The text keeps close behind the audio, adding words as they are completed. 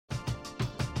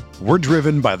We're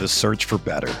driven by the search for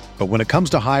better. But when it comes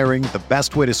to hiring, the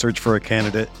best way to search for a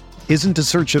candidate isn't to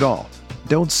search at all.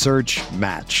 Don't search,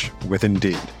 match with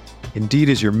Indeed. Indeed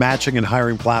is your matching and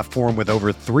hiring platform with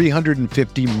over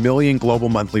 350 million global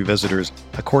monthly visitors,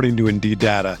 according to Indeed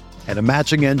data, and a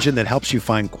matching engine that helps you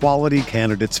find quality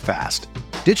candidates fast.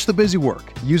 Ditch the busy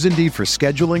work. Use Indeed for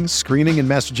scheduling, screening, and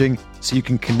messaging so you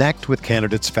can connect with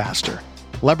candidates faster.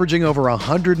 Leveraging over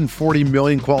 140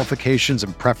 million qualifications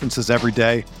and preferences every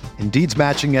day, Indeed's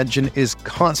matching engine is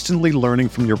constantly learning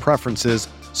from your preferences,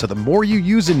 so the more you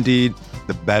use Indeed,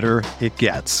 the better it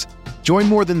gets. Join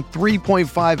more than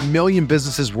 3.5 million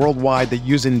businesses worldwide that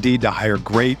use Indeed to hire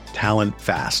great talent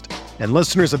fast. And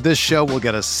listeners of this show will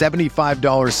get a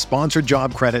 $75 sponsored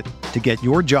job credit to get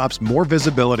your jobs more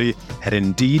visibility at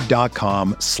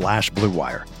Indeed.com/Blue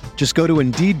Wire. Just go to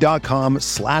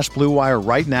Indeed.com/Blue Wire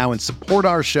right now and support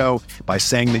our show by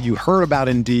saying that you heard about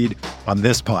Indeed on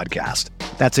this podcast.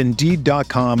 That's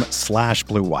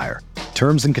Indeed.com/Blue Wire.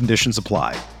 Terms and conditions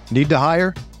apply. Need to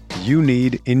hire? You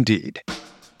need Indeed.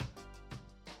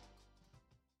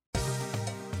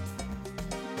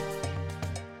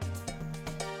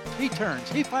 He turns,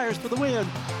 he fires for the win.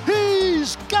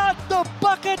 He's got the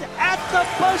bucket at the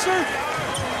buzzer.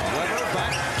 Weber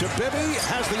back to Bibby,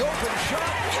 has the open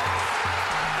shot.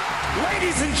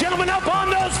 Ladies and gentlemen, up on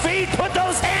those feet, put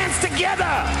those hands together.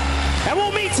 And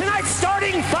we'll meet tonight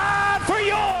starting five for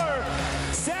your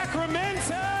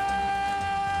Sacramento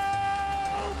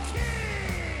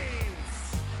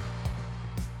Kings.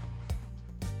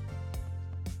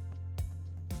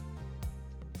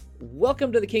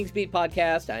 Welcome to the Kings Beat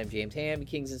podcast. I'm James Ham,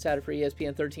 Kings Insider for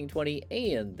ESPN 1320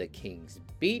 and the Kings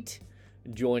Beat.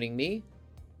 Joining me,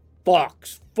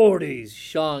 Fox 40's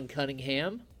Sean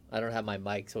Cunningham. I don't have my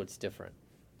mic, so it's different.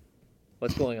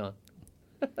 What's going on?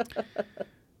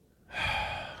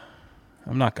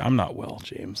 I'm not well,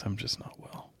 James. I'm just not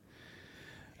well.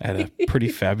 I had a pretty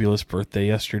fabulous birthday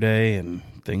yesterday, and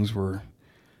things were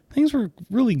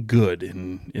really good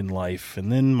in life.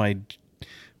 And then my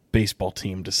baseball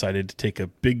team decided to take a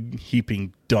big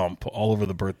heaping dump all over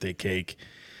the birthday cake.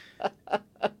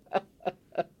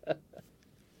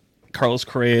 Carlos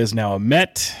Correa is now a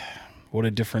Met. What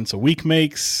a difference a week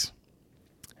makes.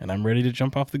 And I'm ready to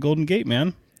jump off the Golden Gate,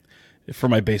 man, for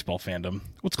my baseball fandom.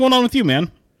 What's going on with you,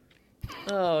 man?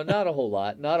 Oh, not a whole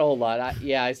lot. Not a whole lot.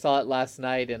 I saw it last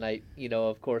night, and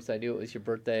of course, I knew it was your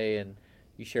birthday, and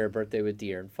you share a birthday with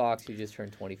De'Aaron Fox, who just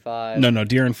turned 25. No,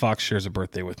 De'Aaron Fox shares a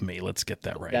birthday with me. Let's get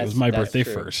that right. It was my birthday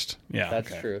true. First. Yeah,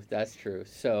 that's okay. true. That's true.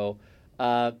 So,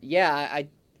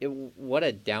 what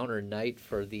a downer night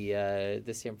for the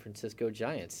San Francisco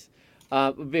Giants.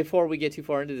 Before we get too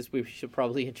far into this, we should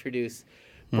probably introduce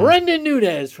Brendan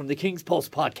Nunez from the King's Pulse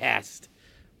podcast.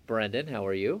 Brendan, how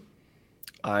are you?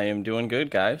 I am doing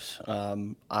good, guys.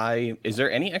 Is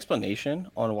there any explanation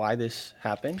on why this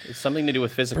happened? It's something to do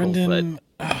with physicals, Brendan,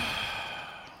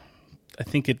 I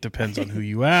think it depends on who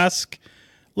you ask.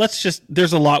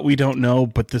 There's a lot we don't know,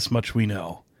 but this much we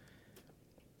know.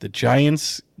 The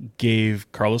Giants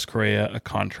gave Carlos Correa a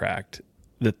contract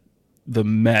that the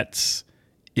Mets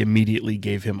immediately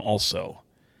gave him also.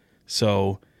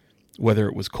 So whether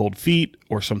it was cold feet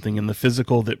or something in the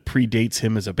physical that predates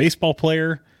him as a baseball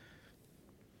player,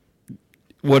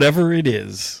 whatever it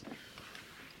is,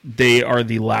 they are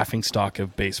the laughingstock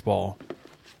of baseball,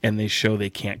 and they show they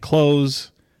can't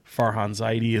close. Farhan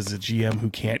Zaidi is a GM who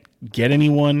can't get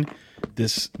anyone.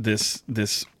 This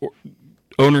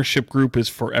ownership group is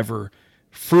forever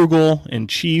frugal and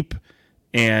cheap,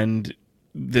 and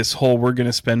this whole we're going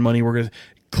to spend money.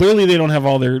 Clearly they don't have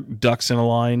all their ducks in a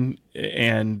line,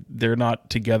 and they're not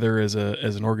together as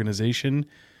an organization.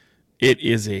 It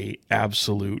is a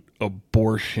absolute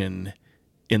abortion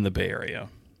in the Bay Area.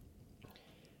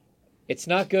 It's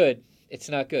not good. It's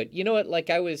not good. You know what? Like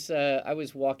I was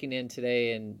walking in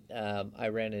today, and I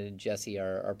ran into Jesse,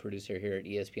 our producer here at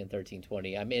ESPN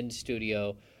 1320. I'm in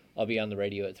studio. I'll be on the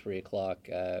radio at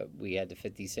 3:00. We had to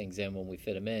fit these things in when we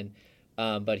fit them in.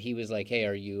 But he was like, "Hey,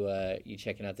 are you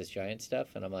checking out this Giant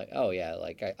stuff?" And I'm like, "Oh yeah,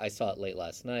 like I saw it late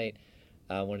last night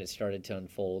when it started to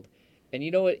unfold." And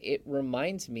you know what? It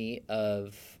reminds me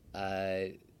of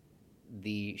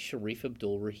the Sharif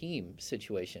Abdul-Rahim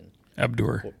situation.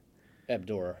 Abdur,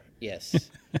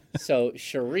 yes. So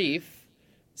Sharif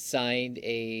signed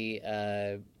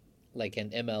an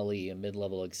MLE, a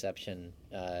mid-level exception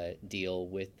deal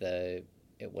with it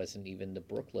wasn't even the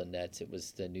Brooklyn Nets, it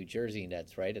was the New Jersey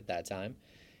Nets, right, at that time.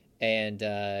 And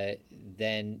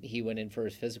then he went in for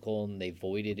his physical, and they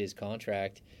voided his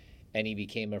contract, and he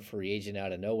became a free agent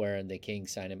out of nowhere, and the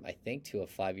Kings signed him, I think, to a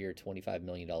 5-year, $25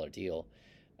 million deal,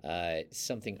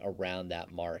 something around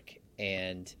that mark.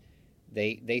 And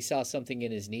they saw something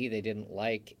in his knee they didn't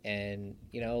like, and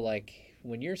like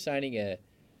when you're signing a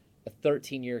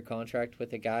 13-year contract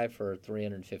with a guy for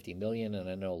 $350 million, and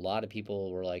I know a lot of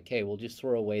people were like, hey, we'll just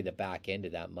throw away the back end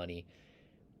of that money.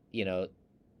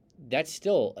 That's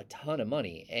still a ton of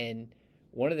money. And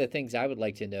one of the things I would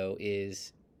like to know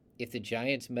is if the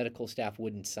Giants medical staff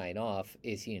wouldn't sign off,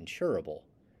 is he insurable?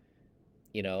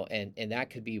 And that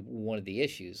could be one of the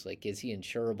issues. Like, is he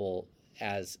insurable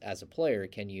as a player?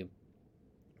 Can you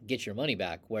get your money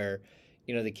back? Where,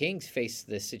 the Kings faced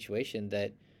this situation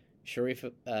that Sharif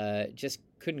just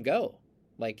couldn't go.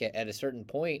 Like, at a certain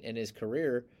point in his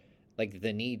career, like,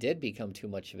 the knee did become too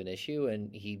much of an issue,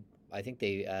 and I think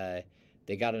they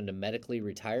got him to medically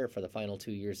retire for the final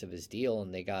 2 years of his deal,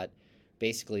 and they got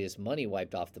basically his money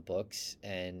wiped off the books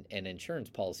and an insurance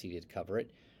policy to cover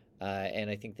it. And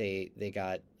I think they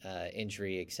got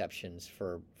injury exceptions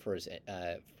for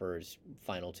his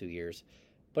final 2 years.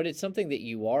 But it's something that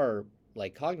you are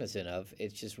like cognizant of.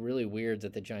 It's just really weird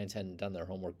that the Giants hadn't done their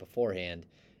homework beforehand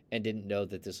and didn't know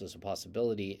that this was a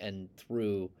possibility, and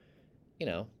threw,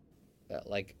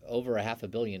 like over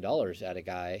 $500 million at a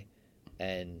guy,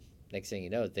 and next thing you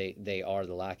know, they are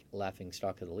the laughing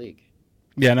stock of the league.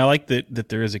 Yeah, and I like that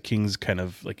there is a Kings kind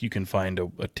of, like, you can find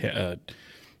a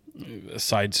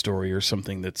side story or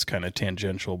something that's kind of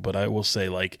tangential, but I will say,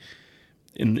 like,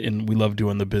 in we love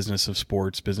doing the business of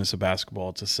sports, business of basketball.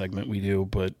 It's a segment we do,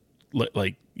 but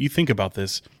like, you think about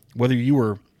this, whether you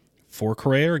were for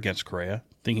Correa or against Correa,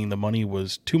 thinking the money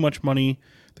was too much money,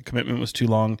 the commitment was too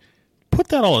long, put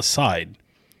that all aside.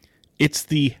 It's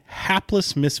the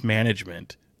hapless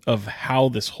mismanagement of how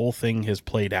this whole thing has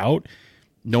played out.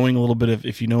 Knowing a little bit of,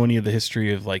 if you know any of the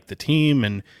history of like the team,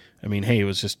 and I mean, hey, it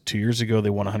was just 2 years ago they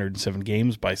won 107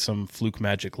 games by some fluke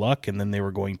magic luck, and then they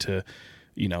were going to,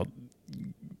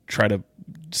 try to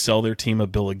sell their team a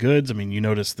bill of goods. I mean, you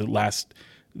notice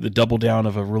the double down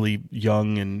of a really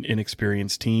young and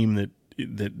inexperienced team that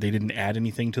they didn't add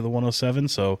anything to the 107.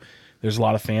 So there's a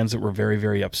lot of fans that were very,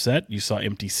 very upset. You saw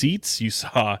empty seats. You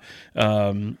saw,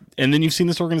 and then you've seen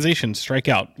this organization strike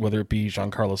out, whether it be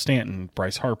Giancarlo Stanton,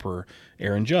 Bryce Harper,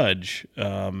 Aaron Judge,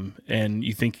 and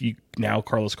you think now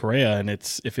Carlos Correa, and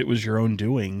if it was your own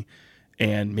doing,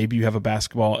 and maybe you have a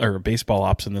basketball or a baseball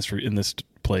ops in this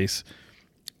place,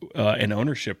 and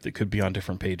ownership that could be on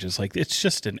different pages. Like, it's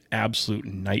just an absolute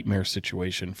nightmare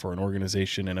situation for an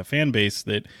organization and a fan base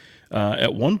that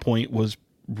at one point was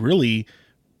really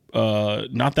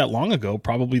not that long ago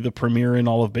probably the premier in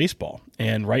all of baseball,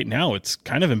 and right now it's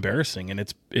kind of embarrassing, and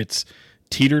it's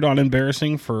teetered on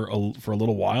embarrassing for a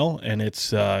little while, and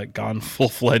it's gone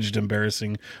full-fledged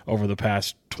embarrassing over the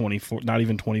past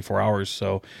 24 hours.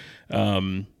 So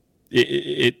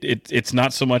it's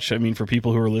not so much, I mean, for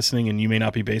people who are listening and you may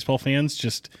not be baseball fans,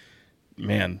 just,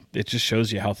 man, it just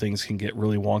shows you how things can get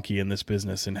really wonky in this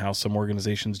business, and how some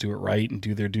organizations do it right and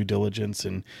do their due diligence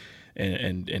and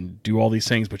do all these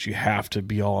things, but you have to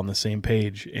be all on the same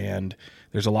page. And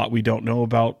there's a lot we don't know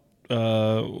about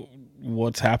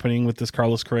what's happening with this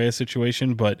Carlos Correa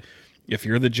situation, but if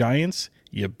you're the Giants,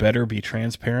 you better be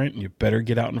transparent, and you better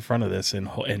get out in front of this,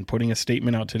 and putting a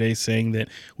statement out today saying that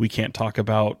we can't talk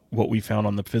about what we found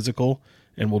on the physical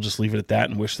and we'll just leave it at that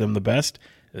and wish them the best.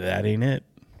 That ain't it.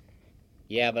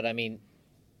 Yeah, but I mean,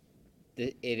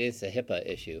 it is a HIPAA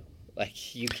issue.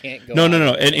 Like, you can't go. No.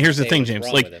 And here's the thing,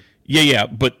 James. Like, yeah.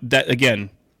 But that again,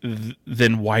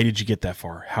 then why did you get that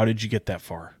far? How did you get that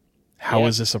far? How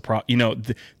is this a problem?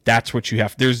 That's what you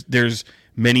have. There's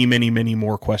many, many, many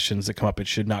more questions that come up. It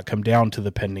should not come down to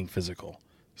the pending physical.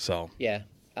 So yeah,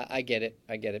 I get it.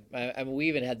 I mean, we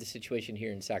even had the situation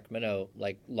here in Sacramento,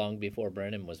 like long before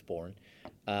Brennan was born,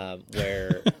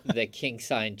 where the Kings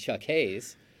signed Chuck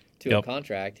Hayes to a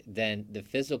contract. Then the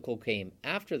physical came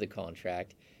after the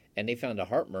contract, and they found a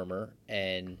heart murmur,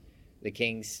 and the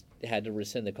Kings had to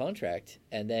rescind the contract.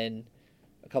 And then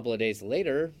a couple of days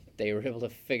later, they were able to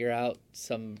figure out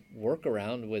some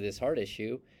workaround with his heart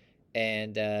issue.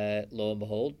 And lo and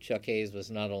behold, Chuck Hayes was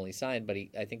not only signed, but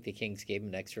I think the Kings gave him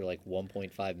an extra like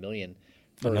 $1.5 million.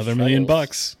 Another $1 million.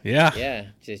 Yeah. Yeah.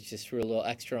 Just threw a little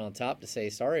extra on top to say,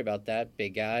 sorry about that,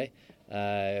 big guy.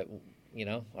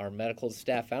 Our medical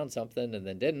staff found something and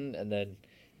then didn't. And then,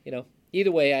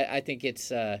 either way, I think it's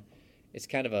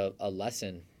kind of a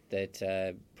lesson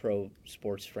that pro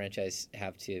sports franchise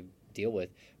have to deal with.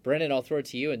 Brennan, I'll throw it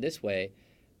to you in this way.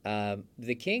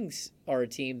 The Kings are a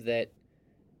team that,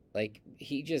 like,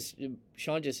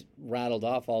 Sean just rattled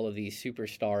off all of these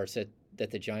superstars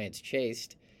that the Giants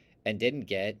chased and didn't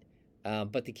get.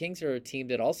 But the Kings are a team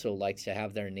that also likes to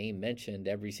have their name mentioned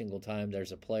every single time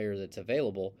there's a player that's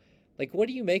available. Like, what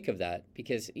do you make of that?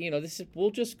 Because,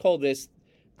 we'll just call this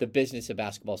the business of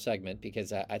basketball segment,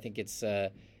 because I think it's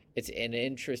an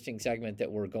interesting segment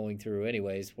that we're going through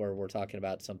anyways, where we're talking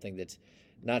about something that's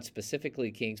not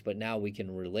specifically Kings, but now we can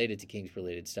relate it to Kings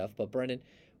related stuff. But Brendan,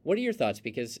 what are your thoughts?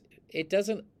 Because it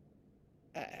doesn't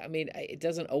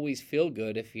always feel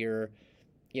good if you're,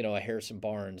 a Harrison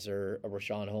Barnes or a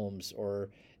Rashawn Holmes, or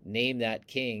name that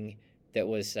King that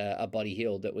was a Buddy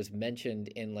Hield that was mentioned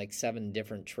in like 7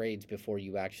 different trades before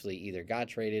you actually either got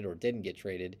traded or didn't get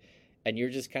traded, and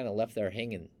you're just kind of left there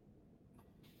hanging.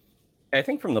 I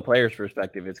think from the player's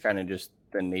perspective, it's kind of just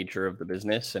the nature of the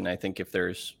business. And I think if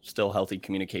there's still healthy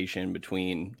communication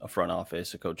between a front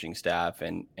office, a coaching staff,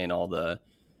 and all the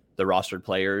rostered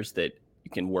players, that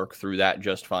you can work through that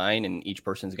just fine. And each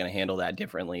person's going to handle that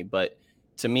differently. But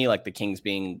to me, like the Kings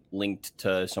being linked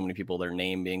to so many people, their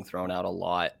name being thrown out a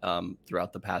lot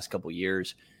throughout the past couple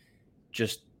years,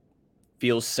 just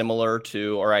feels similar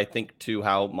to, or I think to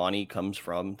how Monty comes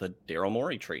from the Daryl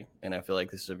Morey tree. And I feel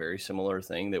like this is a very similar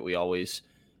thing that we always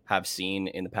have seen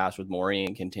in the past with Morey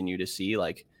and continue to see.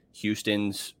 Like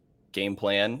Houston's game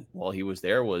plan while he was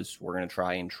there was, we're going to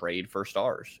try and trade for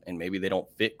stars, and maybe they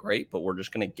don't fit great, but we're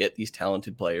just going to get these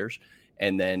talented players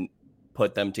and then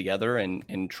put them together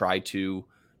and try to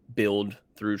build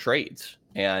through trades.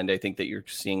 And I think that you're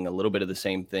seeing a little bit of the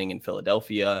same thing in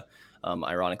Philadelphia.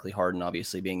 Ironically, Harden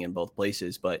obviously being in both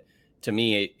places, but to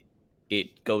me,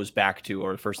 it goes back to,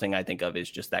 or the first thing I think of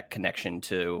is just that connection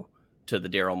to the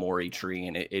Daryl Morey tree,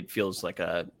 and it feels like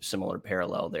a similar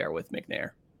parallel there with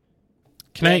McNair.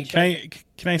 Can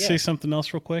I say something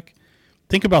else real quick?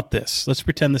 Think about this. Let's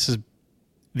pretend this is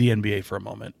the NBA for a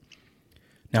moment.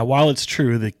 Now, while it's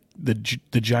true that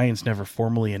the Giants never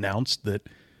formally announced that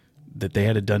they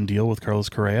had a done deal with Carlos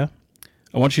Correa,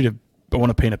 I want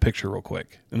to paint a picture real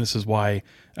quick. And this is why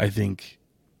I think,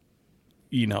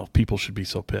 people should be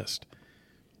so pissed.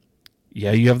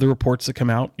 Yeah, you have the reports that come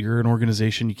out. You're an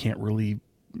organization. You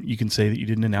can say that you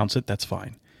didn't announce it. That's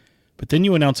fine. But then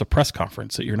you announce a press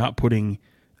conference that you're not putting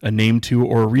a name to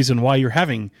or a reason why you're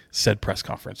having said press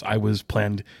conference. I was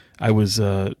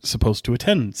supposed to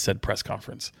attend said press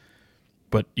conference,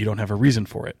 but you don't have a reason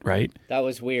for it, right? That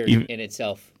was weird in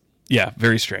itself. Yeah,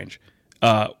 very strange.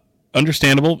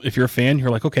 Understandable. If you're a fan, you're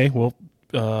like, okay, well,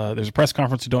 there's a press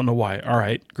conference. You don't know why. All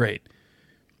right, great.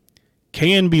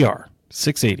 KNBR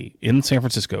 680 in San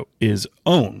Francisco is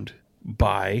owned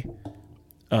by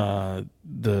the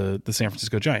San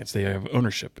Francisco Giants. They have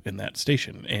ownership in that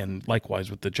station, and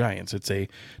likewise with the Giants. It's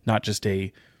not just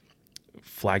a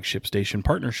flagship station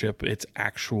partnership. It's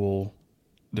actual.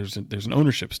 There's an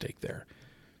ownership stake there.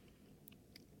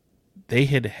 They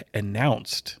had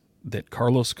announced that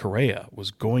Carlos Correa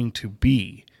was going to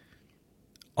be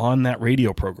on that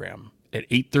radio program at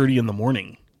 8:30 in the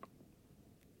morning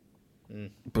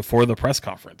before the press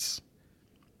conference.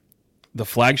 The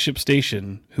flagship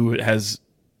station, who has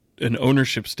an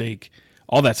ownership stake,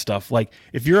 all that stuff. Like,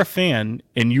 if you're a fan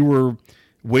and you were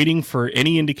waiting for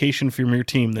any indication from your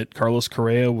team that Carlos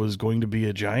Correa was going to be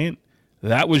a Giant,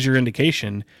 that was your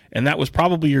indication, and that was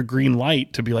probably your green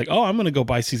light to be like, oh, I'm going to go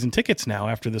buy season tickets now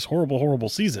after this horrible, horrible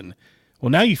season. Well,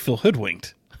 now you feel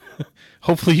hoodwinked.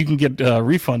 Hopefully you can get a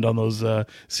refund on those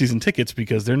season tickets,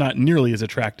 because they're not nearly as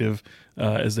attractive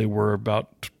as they were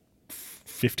about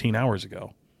 15 hours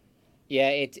ago. Yeah,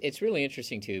 it's really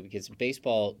interesting, too, because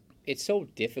baseball, it's so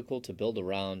difficult to build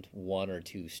around 1 or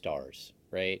 2 stars,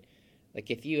 right? Like,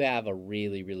 if you have a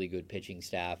really, really good pitching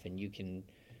staff, and you can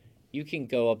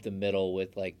go up the middle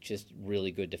with like just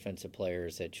really good defensive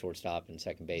players at shortstop and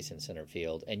second base and center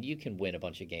field, and you can win a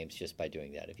bunch of games just by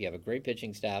doing that. If you have a great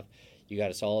pitching staff, you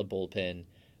got a solid bullpen,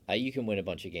 you can win a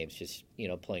bunch of games just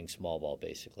playing small ball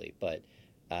basically. But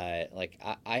I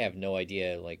have no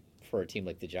idea, like, for a team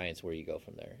like the Giants, where you go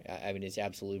from there. I mean, it's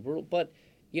absolutely brutal. But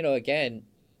again,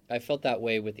 I felt that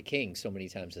way with the Kings so many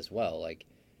times as well. Like,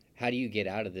 how do you get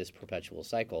out of this perpetual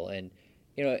cycle? And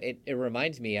it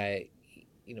reminds me,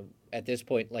 at this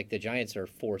point, like, the Giants are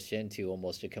forced into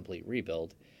almost a complete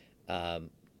rebuild.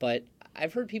 But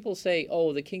I've heard people say,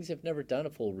 oh, the Kings have never done a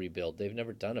full rebuild. They've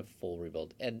never done a full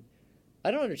rebuild. And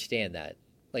I don't understand that.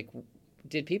 Like,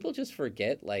 did people just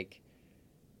forget, like,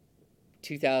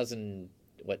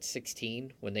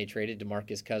 2016, when they traded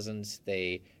DeMarcus Cousins?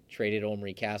 They traded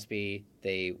Omri Caspi.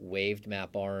 They waived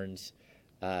Matt Barnes.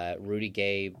 Rudy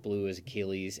Gay blew his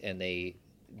Achilles. And they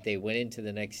went into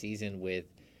the next season with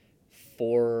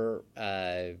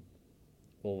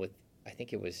I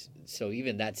think it was, so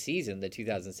even that season, the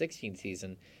 2016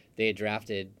 season, they had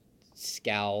drafted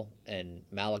Scal and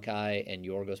Malachi and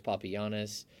Yorgos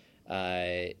Papagiannis.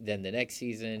 Then the next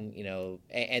season,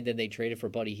 and then they traded for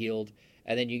Buddy Hield.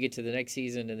 And then you get to the next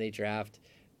season and they draft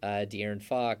De'Aaron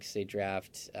Fox. They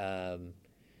draft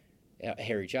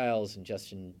Harry Giles and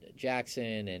Justin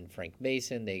Jackson and Frank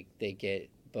Mason. They get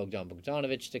Bogdan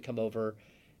Bogdanovic to come over.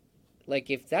 Like,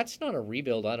 if that's not a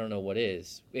rebuild, I don't know what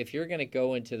is. If you're going to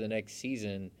go into the next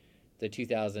season, the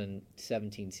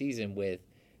 2017 season, with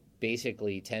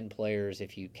basically 10 players,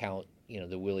 if you count,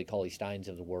 the Willie Cauley-Steins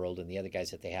of the world and the other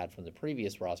guys that they had from the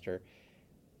previous roster,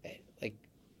 like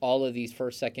all of these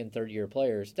first, second, third-year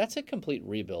players, that's a complete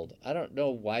rebuild. I don't know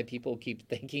why people keep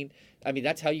thinking. I mean,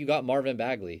 that's how you got Marvin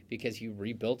Bagley, because you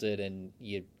rebuilt it and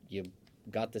you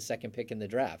got the second pick in the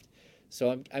draft.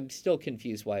 So I'm still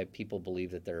confused why people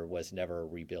believe that there was never a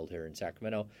rebuild here in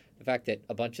Sacramento. The fact that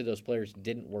a bunch of those players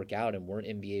didn't work out and weren't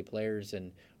NBA players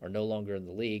and are no longer in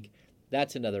the league,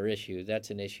 that's another issue. That's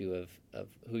an issue of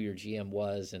who your GM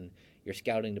was and your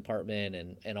scouting department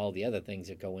and all the other things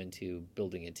that go into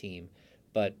building a team.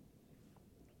 But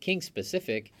Kings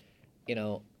specific,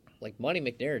 like Monty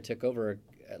McNair took over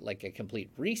like a complete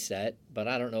reset, but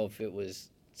I don't know if it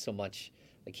was so much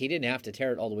like he didn't have to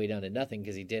tear it all the way down to nothing,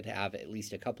 because he did have at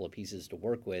least a couple of pieces to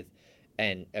work with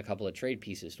and a couple of trade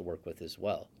pieces to work with as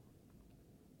well.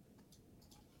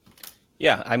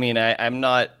 Yeah, I mean, I'm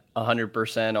not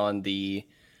 100% on the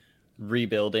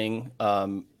rebuilding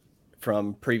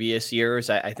from previous years.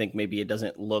 I think maybe it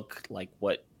doesn't look like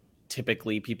what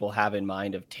typically people have in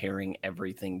mind of tearing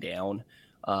everything down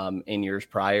in years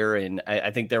prior. And I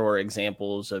think there were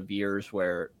examples of years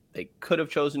where they could have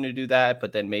chosen to do that,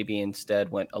 but then maybe instead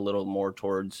went a little more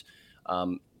towards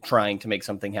trying to make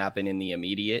something happen in the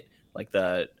immediate. Like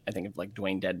I think of like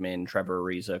Dwayne Dedman, Trevor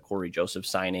Ariza, Corey Joseph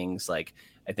signings. Like,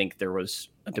 I think there was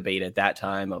a debate at that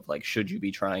time of like, should you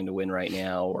be trying to win right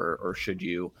now, or should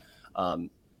you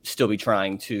still be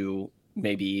trying to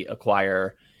maybe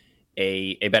acquire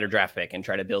a better draft pick and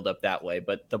try to build up that way?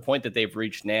 But the point that they've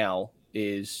reached now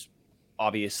is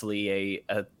obviously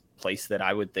a place that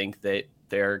I would think that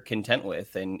they're content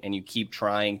with, and you keep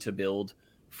trying to build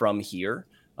from here.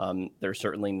 They're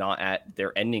certainly not at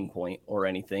their ending point or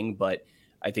anything, but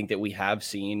I think that we have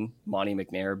seen Monty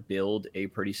McNair build a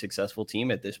pretty successful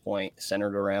team at this point,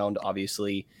 centered around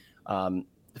obviously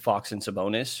Fox and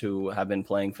Sabonis, who have been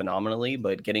playing phenomenally,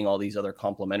 but getting all these other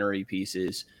complementary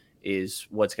pieces is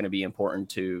what's going to be important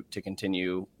to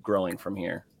continue growing from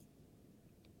here.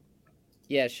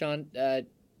 Yeah, Sean,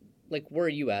 like, where are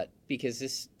you at? Because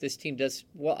this team does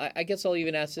well. I guess I'll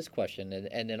even ask this question,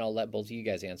 and then I'll let both of you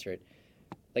guys answer it.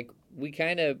 Like, we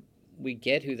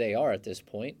get who they are at this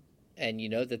point, and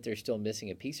that they're still missing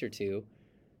a piece or two.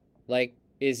 Like,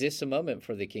 is this a moment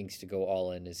for the Kings to go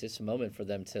all in? Is this a moment for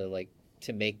them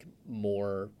to make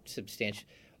more substantial,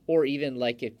 or even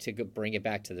to bring it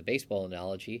back to the baseball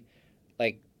analogy?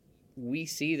 Like, we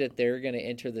see that they're going to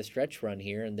enter the stretch run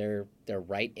here, and they're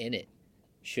right in it.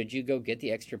 Should you go get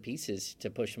the extra pieces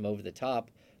to push them over the top,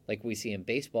 like we see in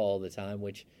baseball all the time,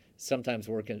 which sometimes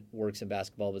works in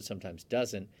basketball, but sometimes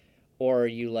doesn't? Or are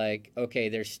you like, okay,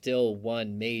 there's still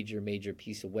one major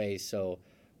piece away, so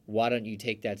why don't you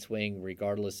take that swing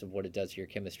regardless of what it does to your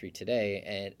chemistry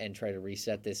today and try to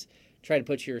reset this, try to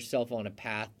put yourself on a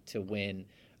path to win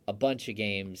a bunch of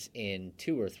games in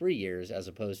 2 or 3 years as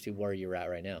opposed to where you're at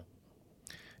right now?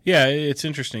 Yeah, it's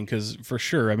interesting because for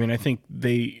sure, I mean, I think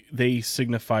they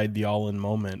signified the all-in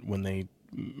moment when they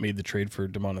made the trade for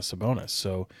Domantas Sabonis.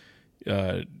 So,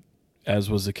 as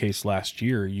was the case last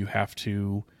year, you have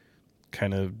to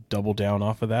kind of double down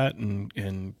off of that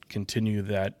and continue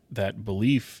that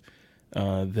belief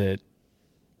that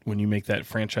when you make that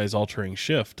franchise-altering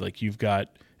shift, like, you've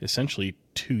got essentially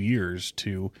 2 years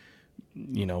to,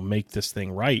 make this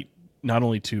thing right, not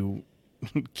only to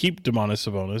keep Domantas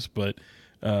Sabonis, but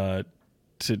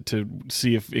to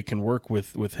see if it can work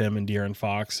with him and De'Aaron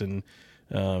Fox and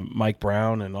Mike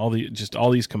Brown and all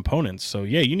these components. So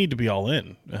yeah, you need to be all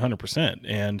in 100%.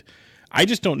 And I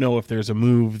just don't know if there's a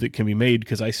move that can be made,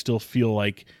 because I still feel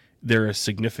like they're a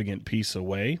significant piece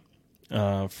away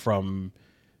from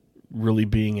really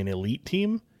being an elite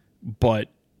team. But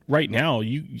right now,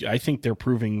 I think they're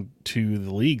proving to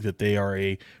the league that they are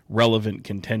a relevant,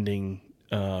 contending,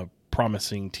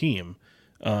 promising team.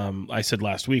 I said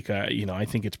last week, I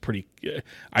think it's pretty.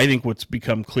 I think what's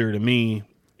become clear to me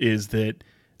is that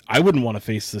I wouldn't want to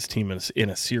face this team in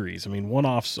a series. I mean,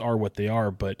 one-offs are what they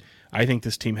are, but I think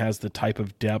this team has the type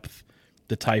of depth,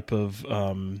 the type of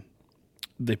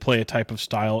they play a type of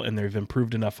style, and they've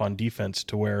improved enough on defense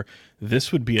to where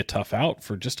this would be a tough out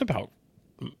for just about.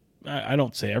 I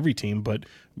don't say every team, but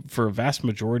for a vast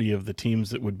majority of the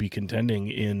teams that would be contending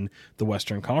in the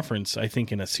Western Conference, I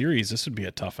think in a series, this would be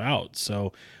a tough out.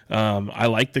 So I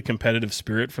like the competitive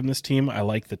spirit from this team. I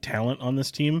like the talent on this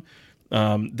team.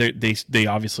 They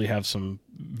obviously have some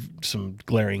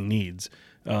glaring needs.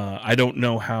 I don't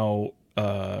know how.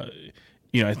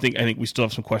 I think we still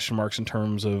have some question marks in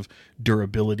terms of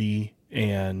durability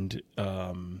and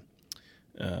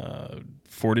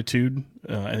fortitude.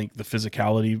 I think the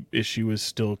physicality issue is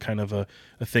still kind of a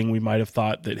thing. We might have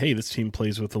thought that, hey, this team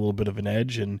plays with a little bit of an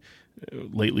edge, and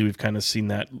lately we've kind of seen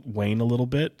that wane a little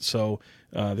bit. So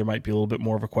there might be a little bit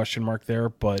more of a question mark there.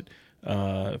 But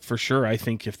for sure, I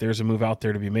think if there's a move out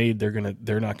there to be made,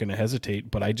 they're not gonna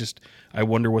hesitate. But I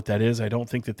wonder what that is. I don't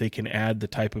think that they can add the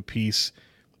type of piece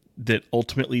that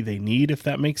ultimately they need, if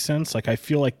that makes sense. Like, I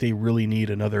feel like they really need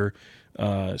another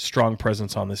strong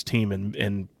presence on this team,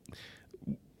 and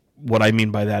what I mean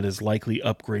by that is likely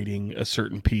upgrading a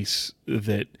certain piece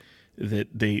that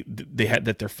they had,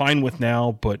 that they're fine with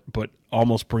now, but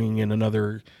almost bringing in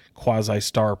another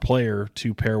quasi-star player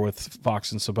to pair with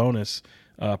Fox and Sabonis,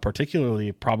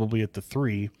 particularly probably at the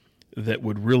 3, that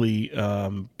would really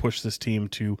push this team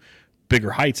to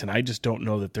bigger heights. And I just don't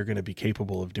know that they're going to be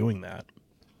capable of doing that.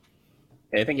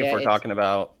 I think if we're talking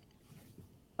about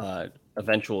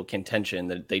eventual contention,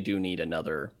 that they do need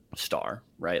another star,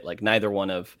 right? Like, neither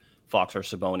one of Fox or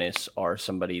Sabonis are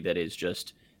somebody that is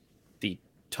just the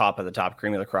top of the top,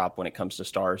 cream of the crop when it comes to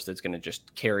stars, that's going to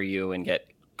just carry you and get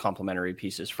complementary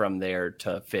pieces from there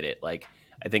to fit it. Like,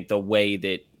 I think the way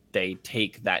that they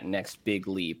take that next big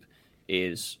leap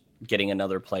is getting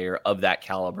another player of that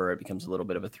caliber. It becomes a little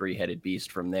bit of a 3-headed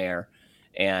beast from there.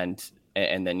 And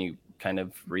then you kind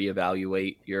of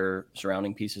reevaluate your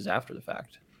surrounding pieces after the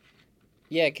fact.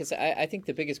 Yeah, because I think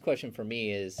the biggest question for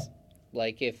me is,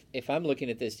 like, if I'm looking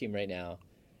at this team right now,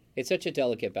 it's such a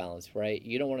delicate balance, right?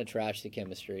 You don't want to trash the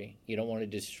chemistry. You don't want to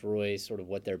destroy sort of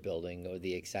what they're building or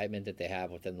the excitement that they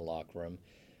have within the locker room.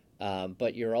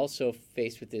 But you're also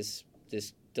faced with this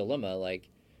dilemma, like,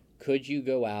 could you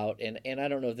go out, and I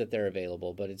don't know that they're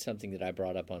available, but it's something that I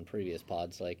brought up on previous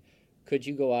pods, like, could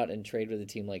you go out and trade with a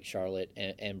team like Charlotte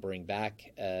and bring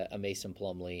back a Mason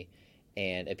Plumlee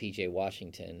and a PJ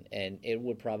Washington, and it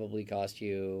would probably cost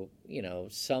you,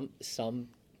 some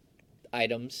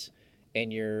items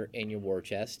in your war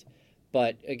chest.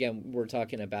 But again, we're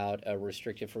talking about a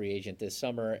restricted free agent this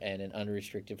summer and an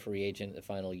unrestricted free agent the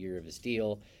final year of his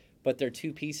deal. But they're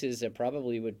two pieces that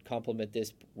probably would complement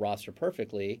this roster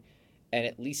perfectly and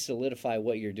at least solidify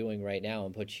what you're doing right now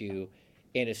and put you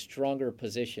in a stronger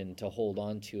position to hold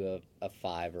on to a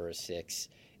 5 or a 6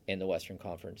 in the Western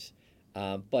Conference.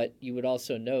 But you would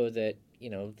also know that,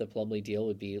 the Plumlee deal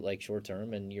would be like short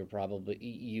term, and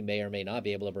you may or may not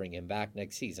be able to bring him back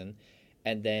next season.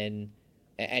 And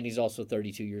he's also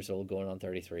 32 years old, going on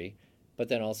 33. But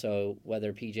then also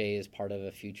whether PJ is part of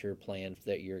a future plan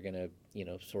that you're going to,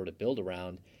 sort of build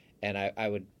around. And I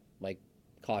would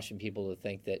caution people to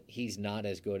think that he's not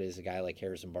as good as a guy like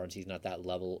Harrison Barnes. He's not that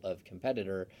level of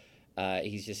competitor.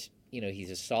 He's just, he's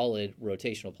a solid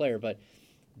rotational player. But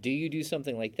do you do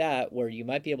something like that where you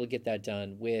might be able to get that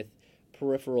done with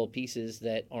peripheral pieces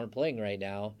that aren't playing right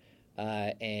now,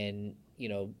 and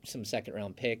some second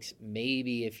round picks?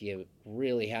 Maybe if you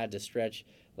really had to stretch,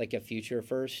 like a future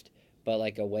first, but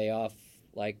like a way off,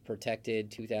 like protected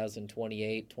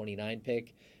 2028, 29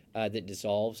 pick that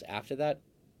dissolves after that.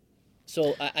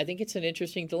 So I think it's an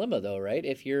interesting dilemma, though, right?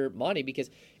 If you're Monty, because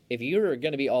if you're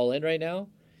going to be all in right now,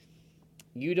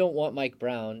 you don't want Mike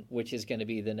Brown, which is going to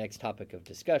be the next topic of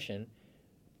discussion,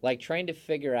 like trying to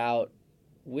figure out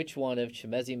which one of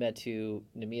Chimezie Metu,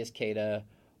 Neemias Queta,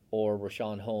 or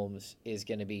Rashawn Holmes is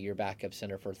going to be your backup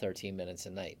center for 13 minutes a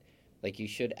night. Like, you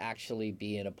should actually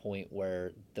be in a point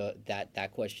where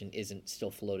that question isn't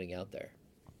still floating out there.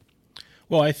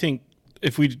 Well, I think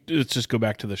let's just go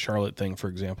back to the Charlotte thing, for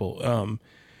example.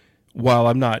 While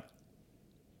I'm not,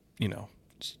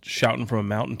 shouting from a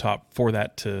mountaintop for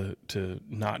that to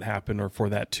not happen or for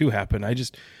that to happen,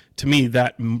 to me,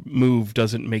 that move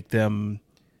doesn't make them,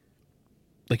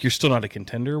 like, you're still not a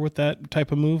contender with that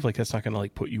type of move. Like, that's not going to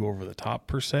put you over the top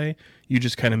per se. You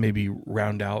just kind of maybe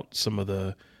round out some of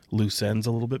the loose ends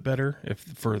a little bit better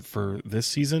for this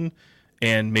season,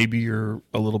 and maybe you're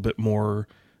a little bit more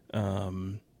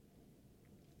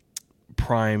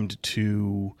primed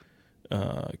to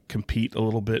compete a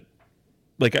little bit.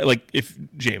 Like if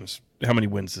James, how many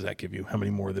wins does that give you? How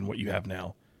many more than what you have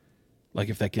now? Like,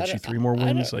 if that gets you 3 more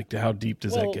wins, like, how deep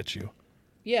does that get you?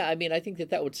 Yeah, I mean, I think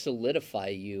that would solidify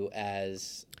you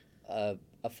as a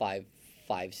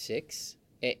 5-6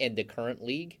 in the current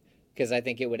league, because I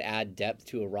think it would add depth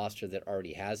to a roster that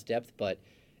already has depth, but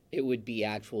it would be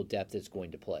actual depth that's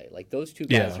going to play. Like, those two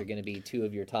guys are going to be 2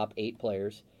 of your top 8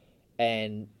 players,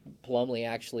 And Plumlee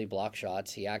actually blocked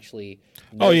shots. He actually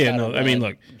Oh knows yeah, how to no, I mean,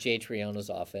 run look, Jay Triano's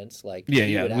offense. Like, yeah,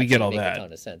 he yeah, would we get actually all make that. a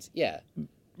ton of sense. Yeah,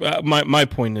 My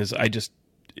point is, I just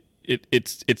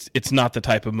it's not the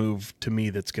type of move to me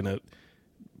that's going to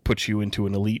put you into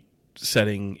an elite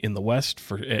setting in the West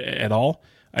at all.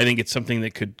 I think it's something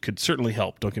that could certainly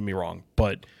help. Don't get me wrong,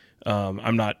 but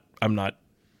I'm not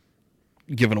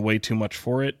giving away too much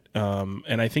for it.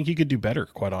 And I think you could do better.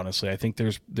 Quite honestly, I think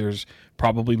there's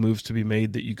probably moves to be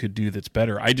made that you could do that's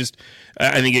better. I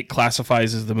think it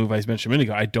classifies as the move I mentioned a minute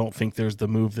ago. I don't think there's the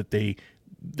move that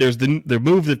there's the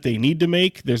move that they need to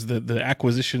make. There's the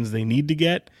acquisitions they need to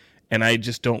get, and I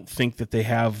just don't think that they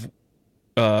have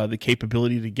the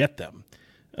capability to get them.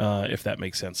 If that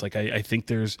makes sense. Like I think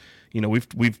there's,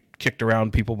 we've kicked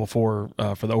around people before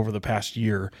over the past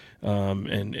year,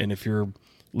 and if you're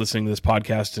listening to this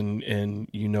podcast and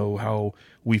you know how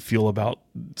we feel about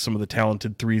some of the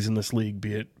talented threes in this league,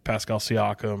 be it Pascal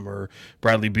Siakam or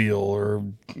Bradley Beal or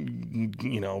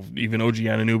even OG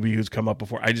Anunoby, who's come up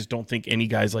before. I just don't think any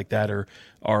guys like that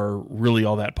are really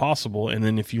all that possible. And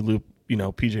then if you loop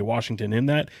PJ Washington in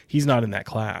that, he's not in that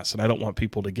class, and I don't want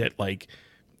people to get like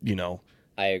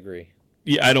I agree.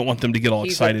 Yeah, I don't want them to get all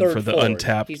excited for the forward.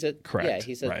 untapped. Correct.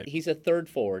 Yeah, he's a third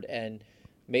forward, and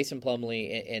Mason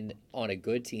Plumlee, and on a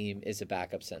good team, is a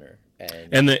backup center.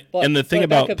 And the thing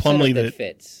about Plumlee that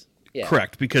fits. Yeah.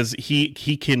 Correct, because he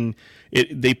can.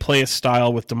 They play a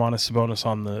style with Domantas Sabonis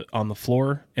on the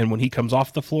floor, and when he comes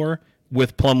off the floor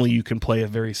with Plumlee, you can play a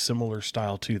very similar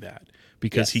style to that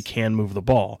because he can move the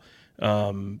ball.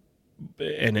 And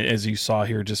as you saw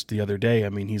here just the other day, I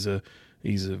mean, he's a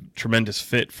tremendous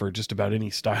fit for just about any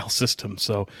style system.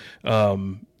 So, I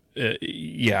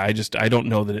don't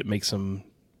know that it makes him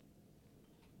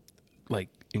like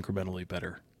incrementally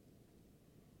better.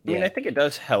 I mean, I think it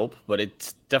does help, but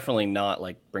it's definitely not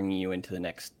like bringing you into the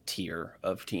next tier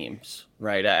of teams,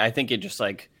 right? I think it just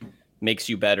like makes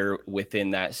you better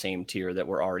within that same tier that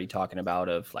we're already talking about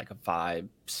of like a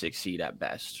 5-6 seed at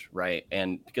best, right?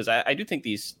 And because I do think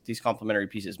these complementary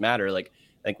pieces matter. Like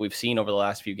we've seen over the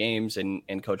last few games, and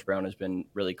Coach Brown has been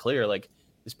really clear, like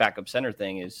this backup center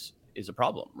thing is a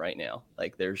problem right now.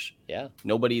 Like there's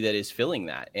nobody that is filling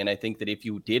that. And I think that if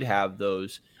you did have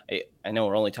those, I know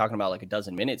we're only talking about like a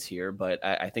dozen minutes here, but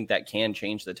I think that can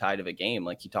change the tide of a game.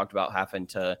 Like you talked about having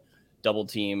to double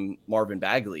team Marvin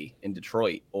Bagley in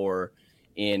Detroit, or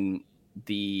in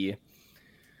the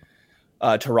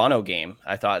Toronto game.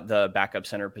 I thought the backup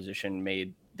center position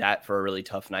made that for a really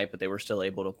tough night, but they were still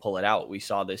able to pull it out. We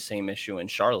saw this same issue in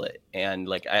Charlotte. And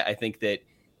like, I think that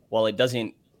while it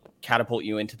doesn't catapult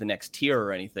you into the next tier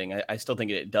or anything, I still think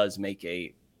it does make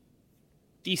a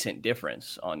decent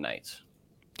difference on nights.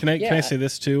 Can I say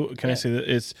this too? I say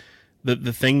that it's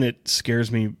the thing that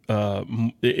scares me.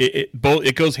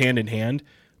 It goes hand in hand,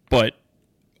 but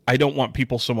I don't want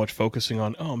people so much focusing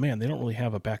on, oh man, they don't really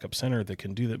have a backup center that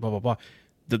can do that, blah, blah, blah.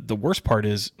 The worst part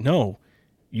is, no,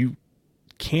 you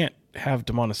can't have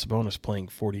Domantas Sabonis playing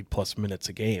 40 plus minutes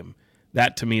a game.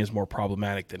 That to me is more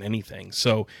problematic than anything.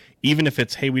 So even if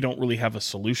it's, hey, we don't really have a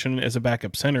solution as a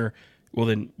backup center, well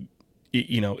then,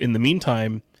 in the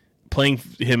meantime, playing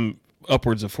him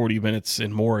upwards of 40 minutes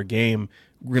and more a game,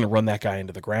 we're going to run that guy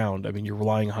into the ground. I mean, you're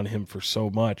relying on him for so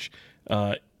much.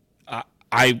 I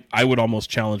would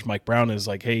almost challenge Mike Brown as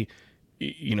like, hey,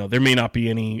 there may not be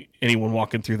anyone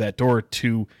walking through that door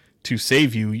to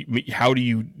save you. What do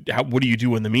you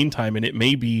do in the meantime? And it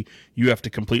may be you have to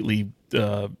completely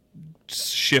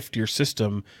shift your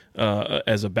system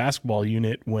as a basketball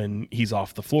unit when he's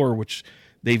off the floor, which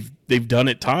they've done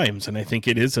at times. And I think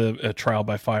it is a trial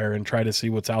by fire and try to see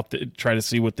what's out there, try to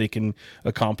see what they can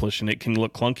accomplish. And it can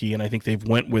look clunky. And I think they've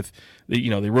went with, they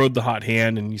rode the hot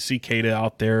hand, and you see Keita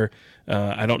out there.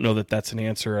 I don't know that that's an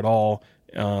answer at all.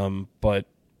 But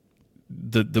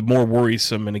the more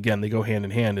worrisome, and again, they go hand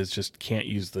in hand, is just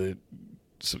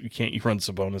you can't run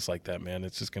Sabonis like that, man.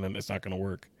 It's not gonna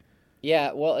work.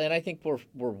 Yeah, well, and I think we're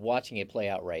watching it play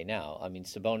out right now. I mean,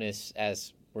 Sabonis,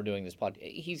 as we're doing this podcast,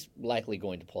 he's likely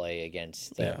going to play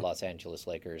against the Los Angeles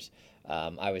Lakers.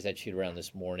 I was at shoot-around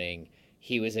this morning.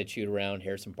 He was at shoot-around.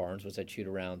 Harrison Barnes was at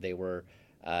shoot-around. They were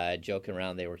joking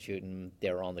around. They were shooting.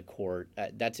 They were on the court.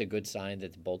 That's a good sign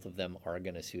that both of them are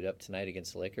going to suit up tonight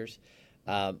against the Lakers.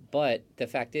 But the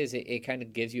fact is, it kind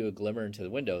of gives you a glimmer into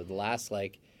the window. The last,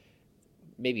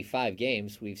 maybe 5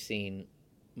 games, we've seen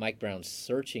Mike Brown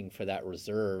searching for that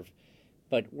reserve.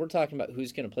 But we're talking about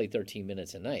who's going to play 13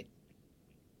 minutes a night.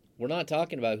 We're not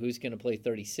talking about who's going to play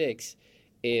 36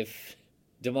 if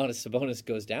Domantas Sabonis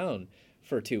goes down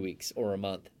for 2 weeks or a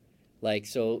month.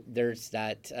 So there's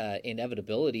that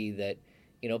inevitability that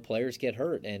players get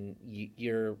hurt, and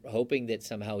you're hoping that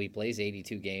somehow he plays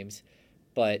 82 games,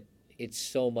 but it's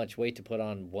so much weight to put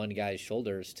on one guy's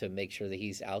shoulders to make sure that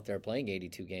he's out there playing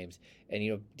 82 games. And,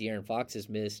 De'Aaron Fox has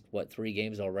missed, 3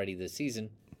 games already this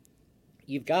season.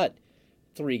 You've got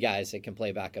 3 guys that can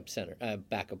play backup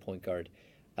point guard.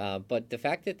 But the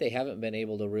fact that they haven't been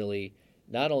able to really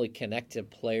not only connect a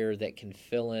player that can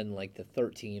fill in like the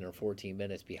 13 or 14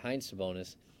 minutes behind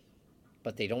Sabonis,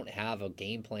 but they don't have a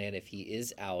game plan if he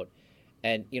is out.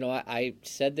 And, I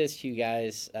said this to you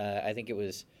guys, I think it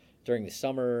was during the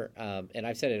summer, and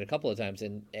I've said it a couple of times,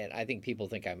 and I think people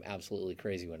think I'm absolutely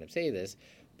crazy when I say this,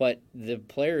 but the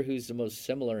player who's the most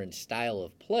similar in style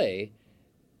of play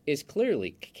is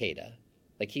clearly Keita.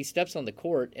 Like, he steps on the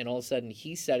court, and all of a sudden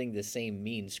he's setting the same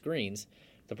mean screens.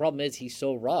 The problem is he's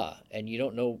so raw, and you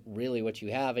don't know really what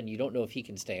you have, and you don't know if he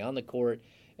can stay on the court.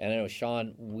 And I know,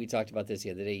 Sean, we talked about this the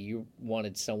other day. You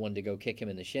wanted someone to go kick him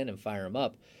in the shin and fire him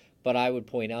up. But I would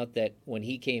point out that when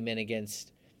he came in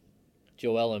against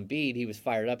Joel Embiid, he was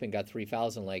fired up and got 3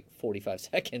 fouls in like 45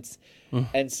 seconds.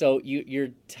 And so you're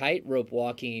tightrope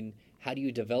walking. How do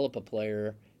you develop a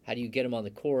player? How do you get him on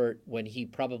the court when he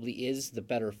probably is the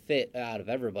better fit out of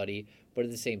everybody, but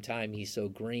at the same time he's so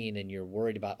green and you're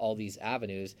worried about all these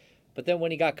avenues? But then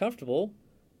when he got comfortable,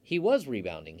 he was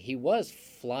rebounding. He was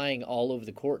flying all over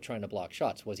the court trying to block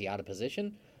shots. Was he out of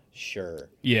position? Sure.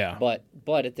 Yeah.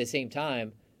 But at the same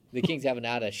time, the Kings haven't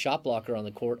had a shot blocker on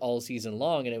the court all season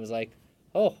long, and it was like,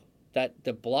 oh,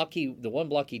 the one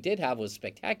block he did have was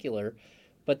spectacular,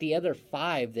 but the other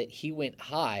 5 that he went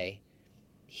high,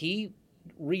 he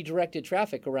redirected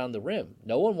traffic around the rim.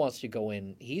 No one wants to go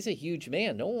in. He's a huge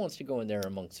man. No one wants to go in there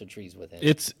amongst the trees with him.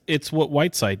 It's what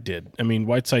Whiteside did. I mean,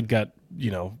 Whiteside got,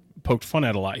 poked fun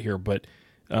at a lot here, but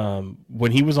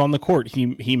when he was on the court,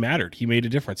 he mattered. He made a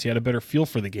difference. He had a better feel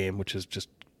for the game, which is just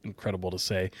incredible to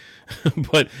say.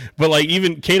 but like,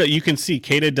 even Keita, you can see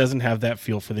Keita doesn't have that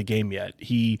feel for the game yet.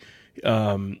 He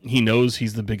knows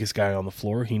he's the biggest guy on the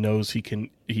floor. He knows he can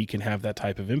have that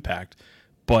type of impact,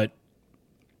 but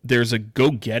there's a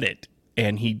go get it,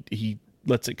 and he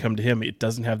lets it come to him. It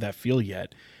doesn't have that feel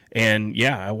yet. And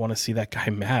yeah, I want to see that guy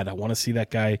mad. I want to see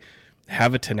that guy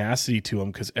have a tenacity to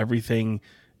him, because everything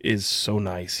is so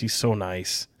nice. He's so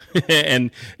nice.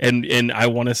 and I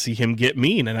want to see him get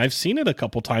mean. And I've seen it a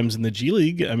couple times in the G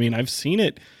League. I mean, I've seen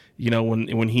it,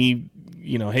 when he,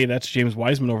 hey, that's James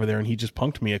Wiseman over there, and he just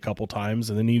punked me a couple times,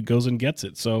 and then he goes and gets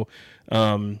it. So,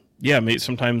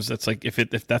 sometimes that's like,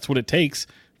 if that's what it takes,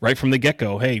 right from the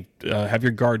get-go, hey, have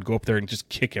your guard go up there and just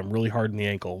kick him really hard in the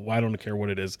ankle. Well, I don't care what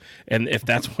it is. And if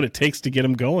that's what it takes to get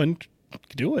him going,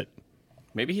 do it.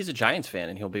 Maybe he's a Giants fan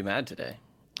and he'll be mad today.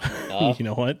 You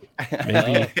know what?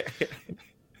 Maybe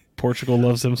Portugal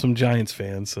loves them some Giants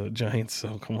fans. So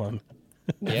come on.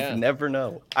 Yeah. Never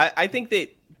know. I think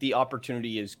that the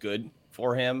opportunity is good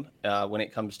for him when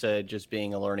it comes to just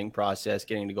being a learning process,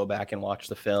 getting to go back and watch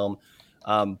the film.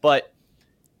 But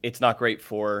it's not great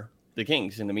for the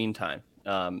Kings in the meantime.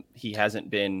 He hasn't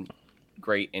been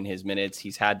great in his minutes.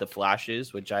 He's had the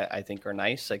flashes, which I think are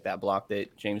nice, like that block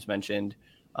that James mentioned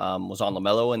was on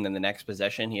LaMelo, and then the next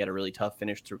possession he had a really tough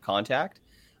finish through contact.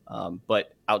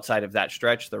 But outside of that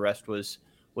stretch, the rest was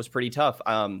pretty tough.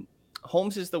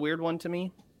 Holmes is the weird one to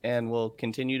me, and will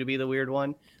continue to be the weird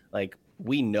one. Like,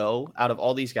 we know out of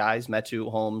all these guys, Metu,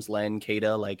 Holmes, Len,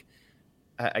 Keita, like,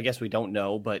 I guess we don't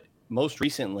know, but most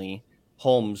recently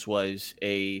Holmes was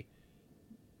a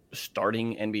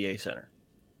starting NBA center,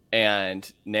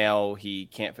 and now he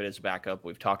can't fit as a backup.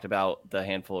 We've talked about the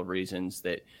handful of reasons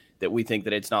that we think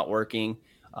that it's not working.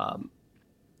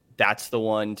 That's the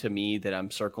one to me that I'm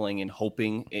circling and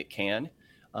hoping it can.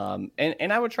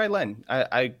 And I would try Len.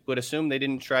 I would assume they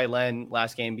didn't try Len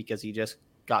last game because he just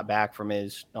got back from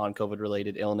his non-COVID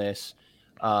related illness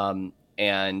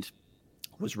and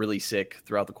was really sick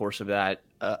throughout the course of that,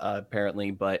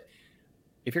 apparently. But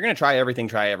if you're going to try everything,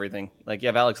 try everything. Like, you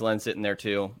have Alex Len sitting there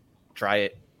too. Try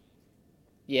it.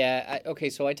 Yeah. Okay.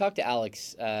 So I talked to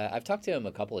Alex. I've talked to him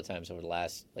a couple of times over the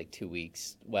last 2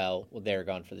 weeks. Well, they're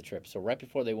gone for the trip. So right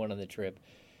before they went on the trip,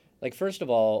 first of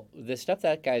all, the stuff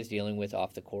that guy's dealing with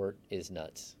off the court is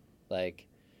nuts. Like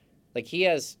he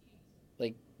has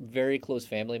very close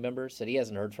family members that he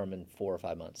hasn't heard from in 4 or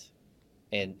 5 months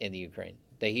in the Ukraine.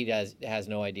 That he has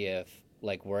no idea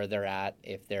if where they're at,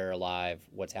 if they're alive,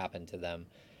 what's happened to them.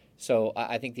 So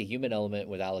I think the human element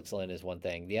with Alex Len is one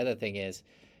thing. The other thing is,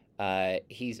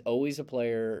 he's always a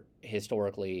player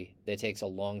historically that takes a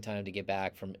long time to get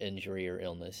back from injury or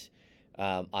illness.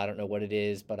 I don't know what it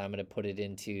is, but I'm going to put it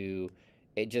into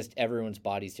it. Just everyone's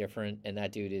body's different, and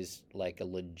that dude is like a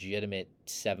legitimate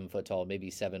 7 foot tall, maybe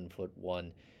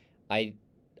 7'1".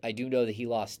 I do know that he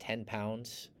lost 10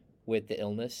 pounds with the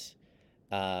illness,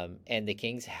 and the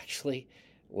Kings actually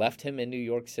left him in New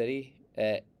York City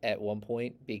at one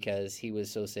point because he was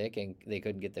so sick and they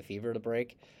couldn't get the fever to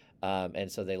break.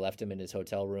 And so they left him in his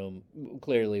hotel room,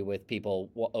 clearly with people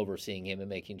overseeing him and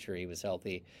making sure he was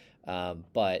healthy.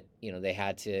 But they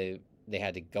had to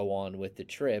go on with the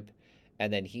trip,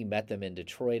 and then he met them in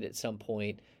Detroit at some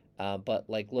point. But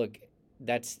look,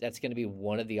 that's going to be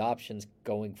one of the options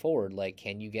going forward. Like,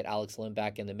 can you get Alex Len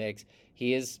back in the mix?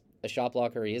 He is a shot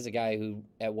blocker. He is a guy who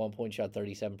at one point shot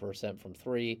 37% from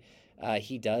three.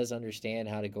 He does understand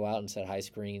how to go out and set high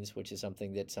screens, which is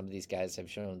something that some of these guys have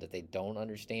shown that they don't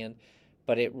understand.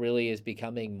 But it really is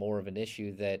becoming more of an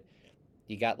issue that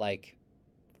you got like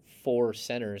 4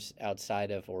 centers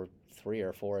outside of, or 3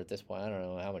 or 4 at this point. I don't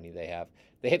know how many they have.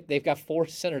 They've got 4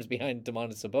 centers behind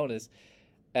Domantas Sabonis,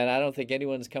 and I don't think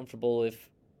anyone's comfortable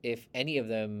if any of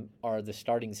them are the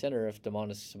starting center if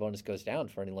Domantas Sabonis goes down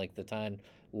for any length of time,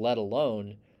 let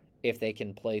alone if they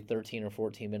can play 13 or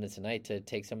 14 minutes a night to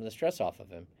take some of the stress off of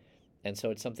him. And so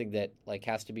it's something that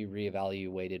has to be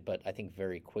reevaluated, but I think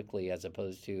very quickly, as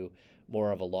opposed to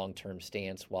more of a long-term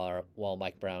stance while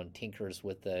Mike Brown tinkers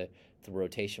with the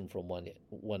rotation from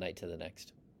one night to the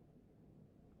next.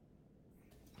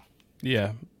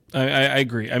 Yeah, I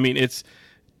agree. I mean, the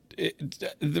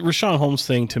Richaun Holmes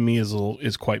thing to me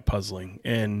is quite puzzling,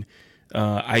 and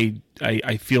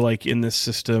I feel like in this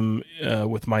system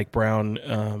with Mike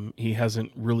Brown, he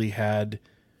hasn't really had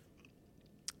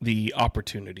the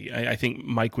opportunity. I think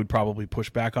Mike would probably push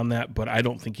back on that, but I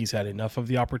don't think he's had enough of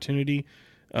the opportunity.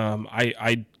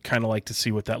 I'd kind of like to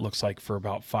see what that looks like for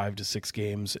about 5 to 6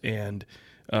 games, and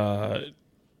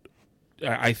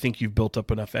I think you've built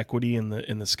up enough equity in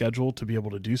the schedule to be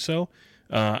able to do so.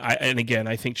 And again,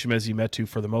 I think Chimezie Metu,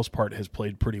 for the most part, has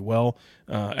played pretty well.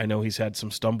 I know he's had some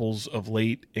stumbles of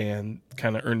late and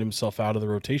kind of earned himself out of the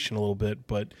rotation a little bit,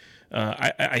 but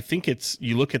I think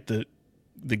you look at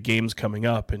the games coming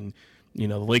up, and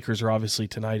the Lakers are obviously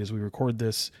tonight as we record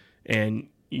this, and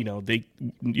you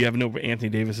have no Anthony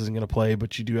Davis isn't going to play,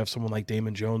 but you do have someone like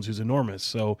Damon Jones who's enormous.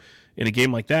 So in a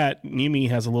game like that, Nimi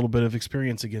has a little bit of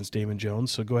experience against Damon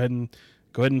Jones, so go ahead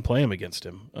and play him against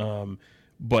him.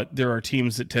 But there are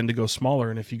teams that tend to go smaller,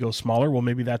 and if you go smaller, well,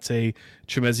 maybe that's a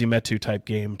Chimezie Metu type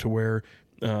game to where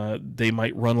they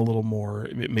might run a little more.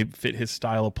 It may fit his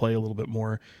style of play a little bit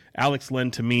more. Alex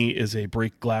Len, to me, is a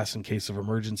break glass in case of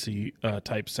emergency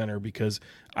type center, because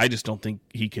I just don't think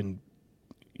you can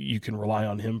rely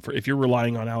on him. If you're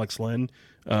relying on Alex Len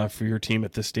for your team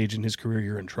at this stage in his career,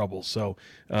 you're in trouble. So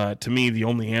to me, the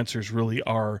only answers really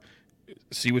are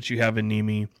see what you have in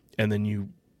Nimi, and then you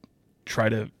try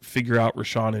to figure out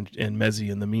Richaun and Mezzi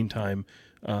in the meantime.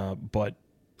 But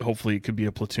hopefully it could be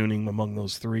a platooning among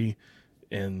those 3,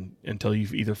 and until you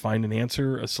either find an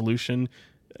answer, a solution.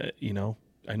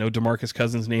 I know DeMarcus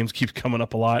Cousins' names keep coming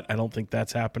up a lot. I don't think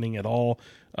that's happening at all.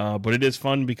 But it is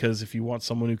fun because if you want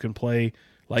someone who can play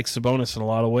like Sabonis in a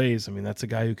lot of ways, I mean, that's a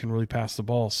guy who can really pass the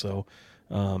ball. So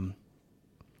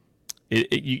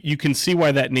you can see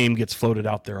why that name gets floated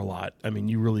out there a lot. I mean,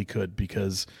 you really could,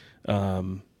 because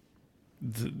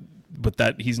but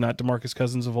that he's not DeMarcus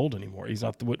Cousins of old anymore. He's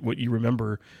not what you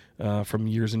remember from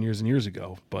years and years and years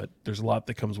ago. But there's a lot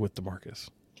that comes with DeMarcus.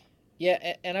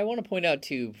 Yeah, and I want to point out,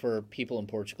 too, for people in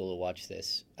Portugal who watch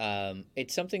this,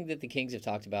 it's something that the Kings have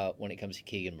talked about when it comes to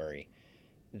Keegan Murray,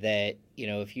 that,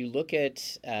 if you look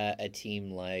at a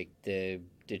team like the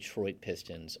Detroit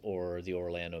Pistons or the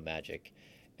Orlando Magic,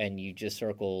 and you just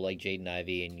circle like Jaden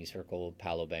Ivey and you circle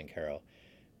Paolo Banchero,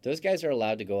 those guys are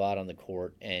allowed to go out on the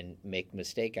court and make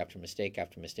mistake after mistake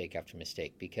after mistake after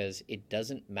mistake, because it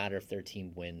doesn't matter if their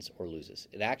team wins or loses.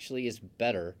 It actually is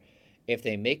better if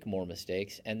they make more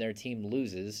mistakes and their team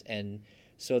loses, and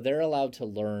so they're allowed to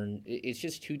learn. It's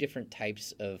just 2 different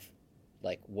types of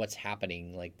what's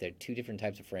happening. They're 2 different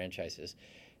types of franchises,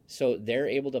 so they're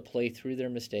able to play through their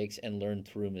mistakes and learn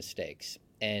through mistakes.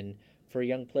 And for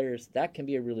young players, that can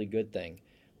be a really good thing.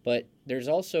 But there's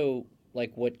also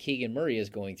what Keegan Murray is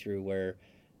going through, where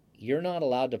you're not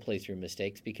allowed to play through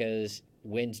mistakes because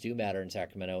wins do matter in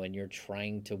Sacramento, and you're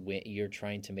trying to win. You're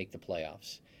trying to make the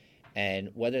playoffs. And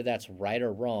whether that's right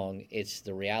or wrong, it's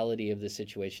the reality of the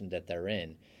situation that they're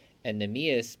in. And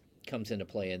Neemias comes into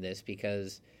play in this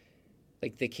because,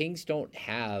 the Kings don't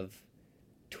have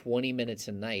 20 minutes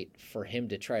a night for him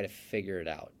to try to figure it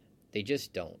out. They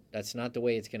just don't. That's not the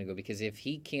way it's going to go, because if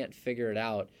he can't figure it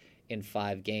out in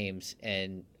 5 games,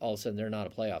 and all of a sudden they're not a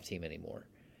playoff team anymore,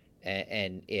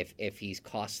 and if he's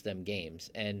cost them games.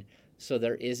 And so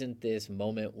there isn't this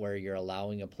moment where you're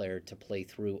allowing a player to play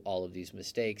through all of these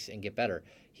mistakes and get better.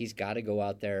 He's got to go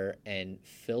out there and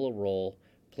fill a role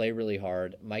play really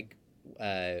hard. Mike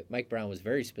Brown was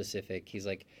very specific. He's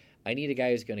like, I need a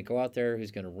guy who's going to go out there,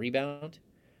 who's going to rebound,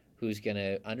 who's going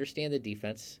to understand the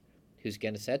defense, who's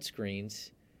going to set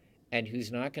screens, and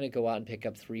who's not going to go out and pick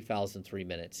up 3 fouls in 3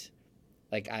 minutes.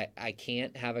 Like, I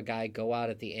can't have a guy go out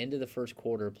at the end of the first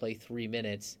quarter, play 3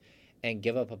 minutes, and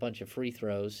give up a bunch of free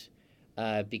throws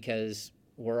because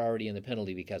we're already in the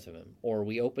penalty because of him. Or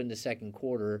we open the second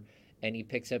quarter, and he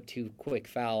picks up 2 quick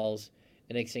fouls,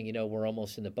 and next thing you know, we're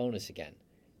almost in the bonus again.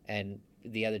 And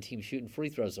the other team's shooting free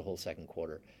throws the whole second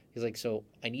quarter. He's like, so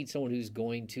I need someone who's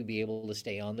going to be able to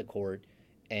stay on the court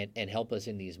and help us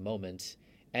in these moments.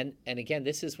 And again,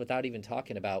 this is without even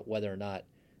talking about whether or not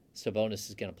Sabonis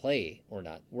is going to play or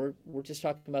not. We're just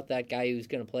talking about that guy who's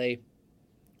going to play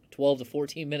 12 to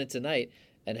 14 minutes a night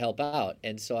and help out.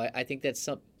 And so I think that's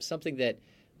something that,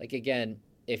 like, again,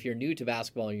 if you're new to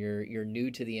basketball and you're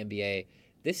new to the NBA,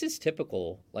 this is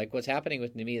typical. Like, what's happening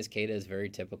with Neemias Queta is very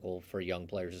typical for young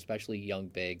players, especially young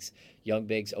bigs. Young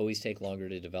bigs always take longer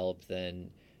to develop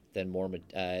than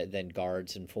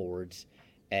guards and forwards.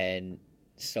 And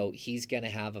so he's going to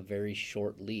have a very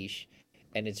short leash.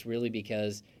 And it's really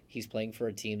because he's playing for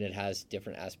a team that has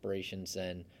different aspirations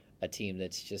than a team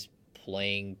that's just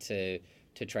playing to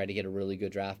try to get a really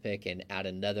good draft pick and add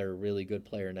another really good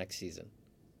player next season.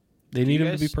 They need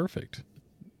him to be perfect,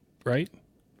 right?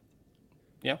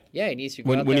 Yeah. Yeah, he needs to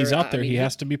go when he's out there, he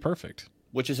has to be perfect.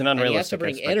 Which is an unrealistic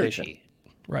expectation. He has to bring energy.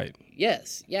 Right.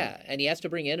 Yes, yeah, and he has to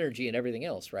bring energy and everything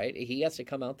else, right? He has to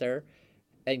come out there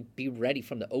and be ready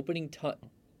from the opening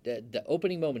the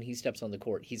opening moment he steps on the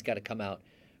court. He's got to come out,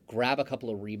 grab a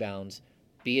couple of rebounds,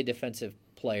 be a defensive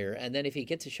player, and then if he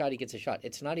gets a shot, he gets a shot.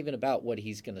 It's not even about what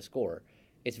he's going to score.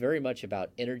 It's very much about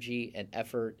energy and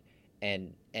effort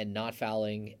and not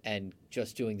fouling and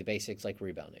just doing the basics like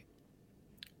rebounding.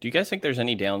 Do you guys think there's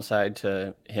any downside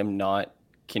to him not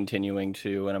continuing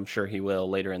to, and I'm sure he will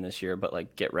later in this year, but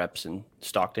like get reps in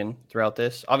Stockton throughout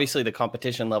this? Obviously the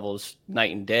competition level is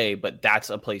night and day, but that's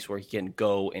a place where he can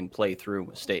go and play through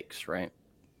mistakes, right?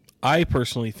 I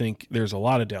personally think there's a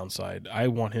lot of downside. I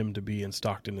want him to be in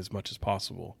Stockton as much as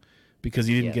possible because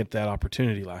he didn't get that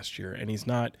opportunity last year. And he's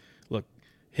not, look,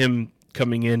 him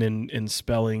coming in and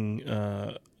spelling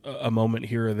a moment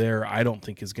here or there, I don't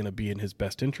think is going to be in his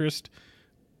best interest.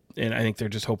 And I think they're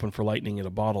just hoping for lightning in a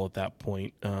bottle at that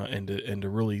point, and to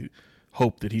really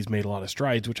hope that he's made a lot of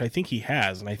strides, which I think he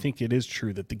has. And I think it is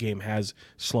true that the game has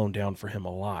slowed down for him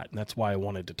a lot. And that's why I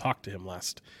wanted to talk to him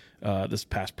this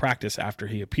past practice after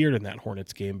he appeared in that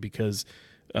Hornets game, because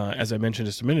as I mentioned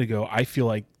just a minute ago, I feel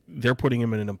like they're putting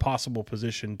him in an impossible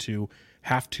position to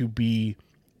have to be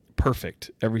perfect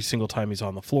every single time he's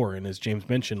on the floor. And as James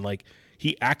mentioned, like,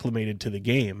 he acclimated to the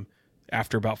game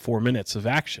after about 4 minutes of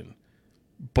action.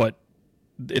 But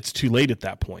it's too late at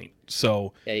that point.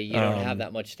 So yeah, you don't have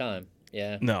that much time.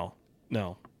 Yeah. No.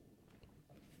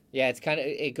 Yeah,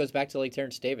 it goes back to like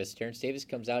Terrence Davis. Terrence Davis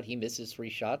comes out, he misses 3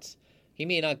 shots. He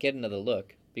may not get another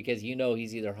look because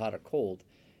he's either hot or cold.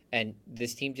 And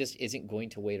this team just isn't going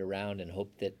to wait around and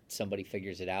hope that somebody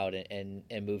figures it out and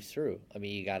moves through. I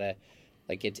mean, you gotta,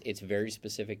 like, it's very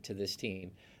specific to this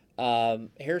team.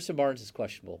 Harrison Barnes is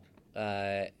questionable.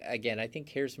 Again, I think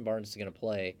Harrison Barnes is going to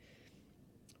play.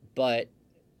 But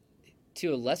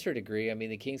to a lesser degree, I mean,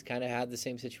 the Kings kind of had the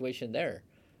same situation there.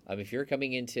 If you're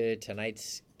coming into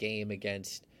tonight's game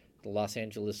against the Los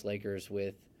Angeles Lakers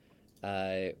with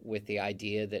the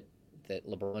idea that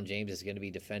LeBron James is going to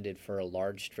be defended for a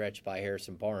large stretch by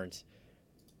Harrison Barnes,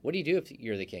 what do you do if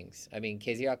you're the Kings? I mean,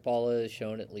 KZ Okpala has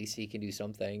shown at least he can do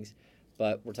some things,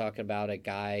 but we're talking about a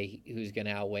guy who's going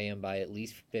to outweigh him by at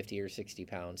least 50 or 60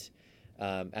 pounds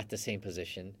at the same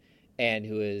position, and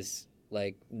who is,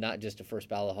 like, not just a first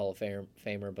ballot Hall of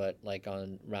Famer, but like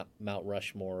on Mount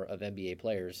Rushmore of NBA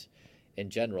players in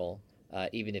general,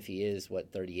 even if he is,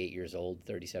 38 years old,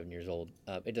 37 years old.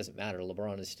 It doesn't matter.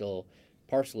 LeBron is still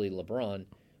partially LeBron.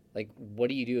 Like, what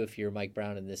do you do if you're Mike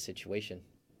Brown in this situation?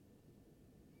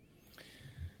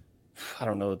 I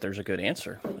don't know that there's a good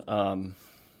answer.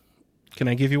 Can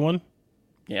I give you one?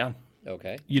 Yeah.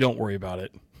 Okay. You don't worry about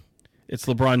it. It's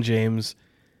LeBron James.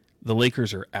 The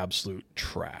Lakers are absolute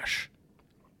trash.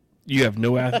 You have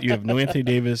no Anthony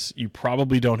Davis. You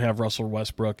probably don't have Russell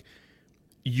Westbrook.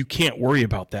 You can't worry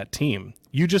about that team.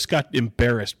 You just got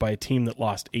embarrassed by a team that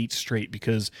lost 8 straight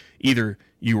because either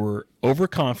you were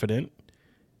overconfident,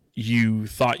 you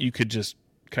thought you could just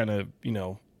kind of,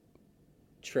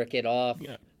 trick it off.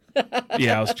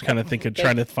 Yeah, I was kind of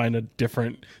trying to find a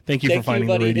different. Thank you for finding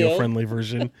the radio-friendly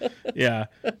version. Yeah,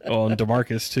 well, and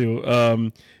DeMarcus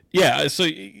too. Yeah, so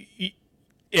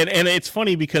And it's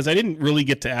funny because I didn't really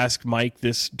get to ask Mike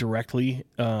this directly.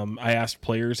 I asked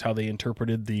players how they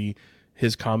interpreted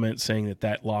his comment saying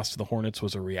that loss to the Hornets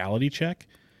was a reality check.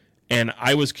 And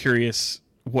I was curious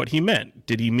what he meant.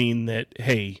 Did he mean that,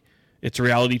 hey, it's a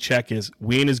reality check is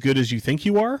we ain't as good as you think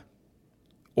you are?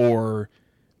 Or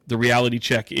the reality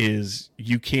check is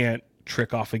you can't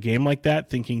trick off a game like that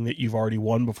thinking that you've already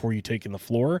won before you take in the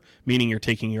floor, meaning you're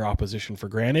taking your opposition for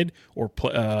granted, or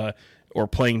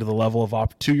playing to the level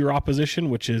of to your opposition,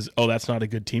 which is, oh, that's not a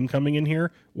good team coming in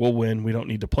here. We'll win. We don't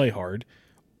need to play hard.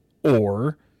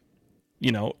 Or,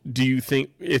 do you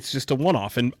think it's just a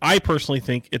one-off? And I personally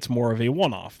think it's more of a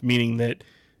one-off, meaning that,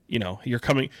 you're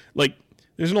coming, like,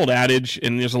 there's an old adage,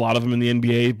 and there's a lot of them in the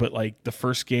NBA, but like the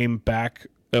first game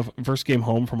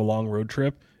home from a long road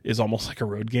trip is almost like a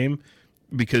road game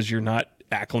because you're not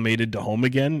acclimated to home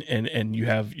again, and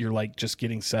you're like just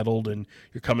getting settled and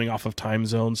you're coming off of time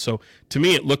zones. So to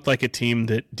me, it looked like a team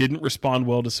that didn't respond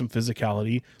well to some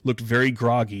physicality, looked very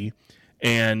groggy,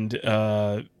 and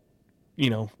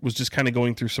was just kind of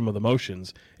going through some of the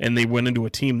motions. And they went into a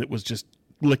team that was just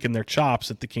licking their chops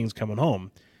at the Kings coming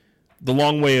home. The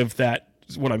long way of that,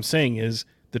 what I'm saying is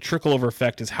the trickle over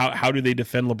effect is how do they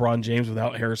defend LeBron James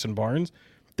without Harrison Barnes?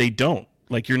 They don't.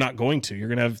 Like, you're not going to. You're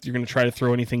gonna try to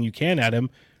throw anything you can at him,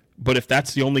 but if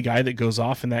that's the only guy that goes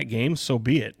off in that game, so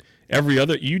be it. Every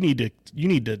other, you need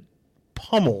to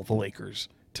pummel the Lakers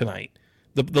tonight.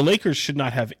 The Lakers should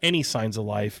not have any signs of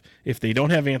life if they don't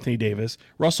have Anthony Davis.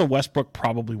 Russell Westbrook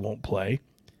probably won't play.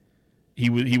 He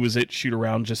was at shoot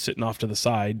around just sitting off to the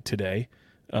side today.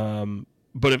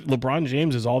 But if LeBron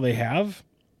James is all they have,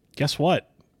 guess what?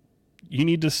 You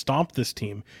need to stomp this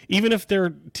team. Even if their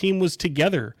team was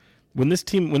together. When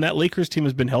that Lakers team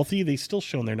has been healthy, they've still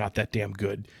shown they're not that damn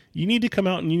good. You need to come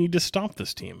out and you need to stomp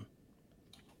this team.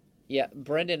 Yeah,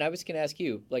 Brendan, I was going to ask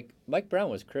you, like, Mike Brown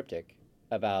was cryptic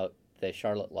about the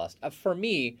Charlotte loss. For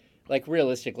me, like,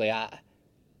 realistically,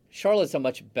 Charlotte's a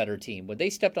much better team. When they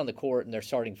stepped on the court and their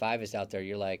starting five is out there,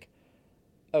 you're like,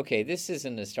 okay, this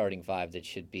isn't a starting five that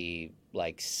should be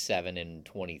like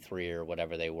 7-23 or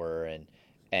whatever they were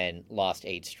and lost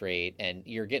 8 straight, and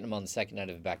you're getting them on the second night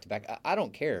of a back-to-back. I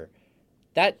don't care.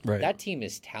 That team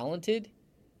is talented,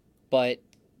 but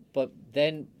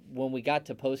then when we got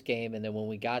to post-game and then when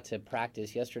we got to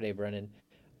practice yesterday, Brennan,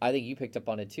 I think you picked up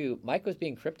on it too. Mike was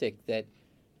being cryptic that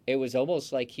it was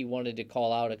almost like he wanted to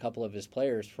call out a couple of his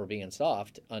players for being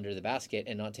soft under the basket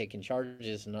and not taking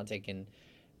charges and not taking,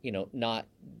 not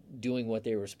doing what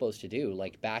they were supposed to do,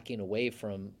 like backing away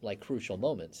from like crucial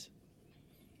moments.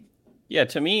 Yeah,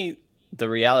 to me, the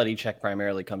reality check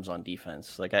primarily comes on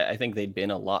defense. Like, I think they'd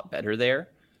been a lot better there,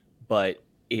 but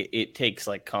it takes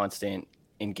like constant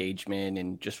engagement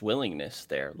and just willingness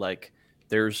there. Like,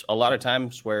 there's a lot of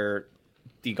times where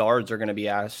the guards are going to be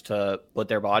asked to put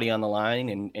their body on the line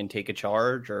and take a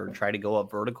charge or try to go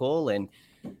up vertical. And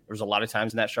there's a lot of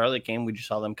times in that Charlotte game, we just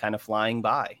saw them kind of flying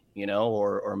by,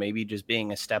 or maybe just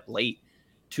being a step late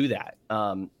to that.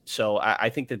 So I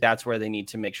think that's where they need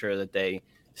to make sure that they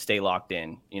stay locked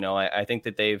in. I think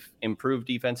that they've improved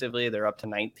defensively. They're up to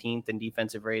 19th in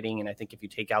defensive rating. And I think if you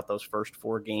take out those first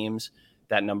 4 games,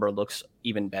 that number looks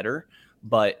even better.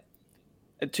 But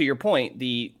to your point,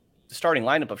 the starting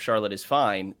lineup of Charlotte is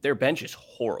fine. Their bench is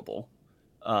horrible.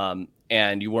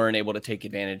 And you weren't able to take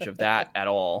advantage of that at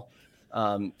all.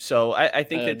 So I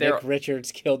think that Nick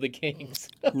Richards killed the Kings.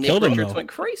 Nick Richards went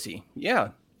crazy. Yeah.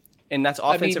 And that's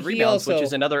offensive rebounds, which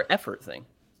is another effort thing.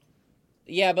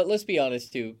 Yeah, but let's be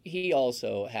honest, too. He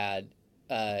also had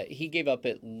he gave up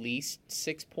at least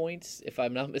 6 points, if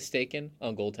I'm not mistaken,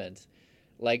 on goaltends.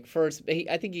 Like,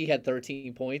 I think he had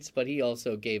 13 points, but he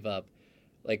also gave up,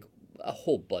 like, a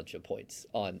whole bunch of points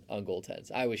on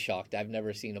goaltends. I was shocked. I've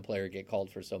never seen a player get called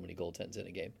for so many goaltends in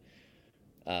a game.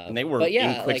 And they were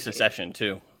in quick succession,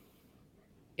 too.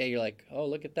 Yeah, you're like, oh,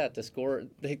 look at that.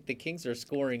 The Kings are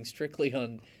scoring strictly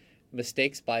on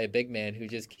mistakes by a big man who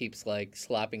just keeps like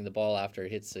slapping the ball after it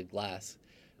hits the glass.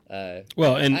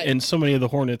 And so many of the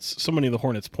Hornets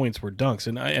points were dunks.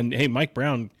 And hey, Mike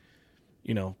Brown,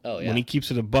 when he keeps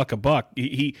it a buck,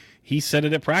 he said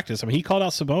it at practice. I mean, he called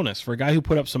out Sabonis for a guy who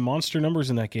put up some monster numbers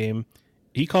in that game.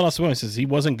 He called out Sabonis, says he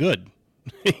wasn't good.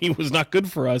 He was not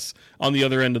good for us on the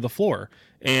other end of the floor.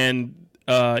 And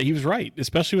he was right,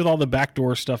 especially with all the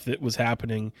backdoor stuff that was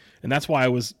happening. And that's why I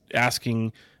was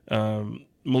asking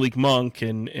Malik Monk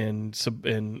and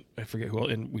I forget who,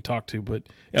 and we talked to, but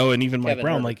and even Mike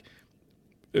Brown, like,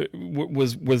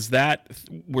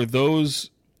 were those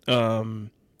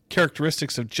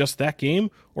characteristics of just that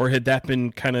game, or had that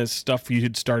been kind of stuff you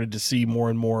had started to see more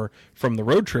and more from the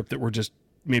road trip that were just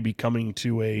maybe coming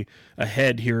to a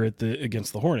head here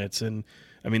against the Hornets? And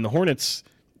I mean, the Hornets,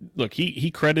 look,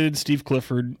 he credited Steve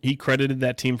Clifford. He credited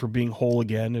that team for being whole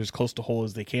again, as close to whole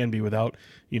as they can be without,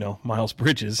 Miles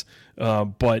Bridges.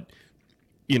 But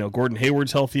Gordon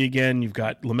Hayward's healthy again. You've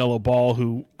got LaMelo Ball,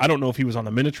 who I don't know if he was on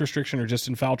the minutes restriction or just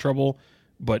in foul trouble,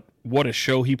 but what a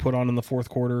show he put on in the fourth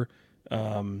quarter.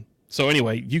 So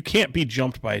anyway, you can't be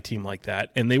jumped by a team like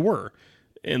that, and they were.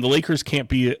 And the Lakers can't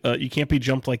be you can't be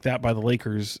jumped like that by the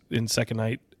Lakers in second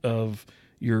night of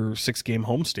your 6-game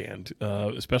homestand,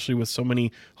 especially with so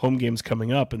many home games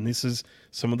coming up. And this is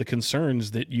some of the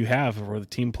concerns that you have for the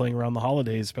team playing around the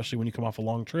holidays, especially when you come off a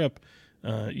long trip.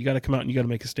 You got to come out and you got to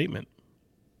make a statement.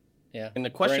 Yeah. And the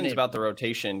questions about the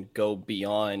rotation go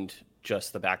beyond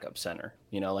just the backup center.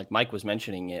 Like Mike was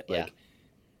mentioning it, like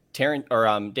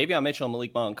Davion Mitchell and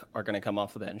Malik Monk are going to come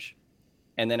off the bench.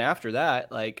 And then after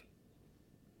that, like,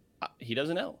 he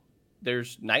doesn't know.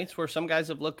 There's nights where some guys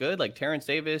have looked good. Like Terrence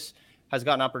Davis has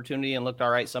got an opportunity and looked all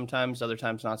right sometimes, other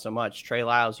times not so much. Trey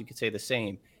Lyles, you could say the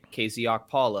same. KZ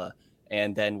Okpala,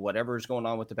 and then whatever's going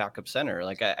on with the backup center.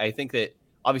 Like, I think that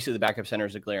obviously the backup center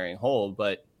is a glaring hole,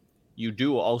 but you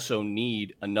do also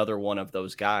need another one of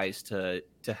those guys to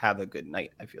have a good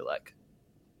night, I feel like.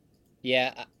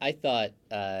 Yeah, I thought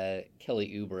Kelly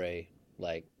Oubre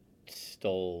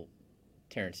stole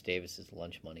Terrence Davis's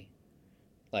lunch money.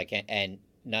 And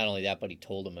not only that, but he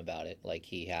told him about it. Like,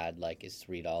 he had his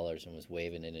 $3 and was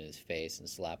waving it in his face and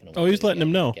slapping him. Oh, he was letting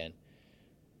him know. Again.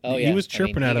 Oh yeah, he was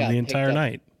chirping at him the entire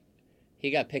night.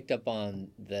 He got picked up on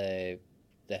the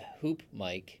hoop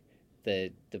mic,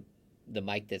 the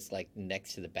mic that's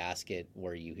next to the basket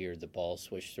where you hear the ball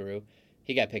swish through.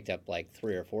 He got picked up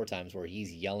 3 or 4 times where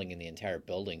he's yelling and the entire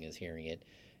building is hearing it,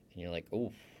 and you're like,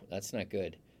 "Oof, that's not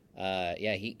good."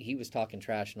 Yeah, he was talking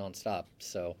trash nonstop.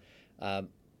 So.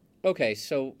 Okay,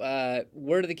 so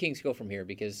where do the Kings go from here?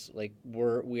 Because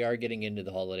we are getting into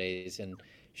the holidays, and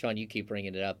Sean, you keep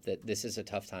bringing it up that this is a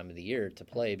tough time of the year to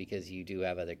play because you do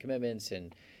have other commitments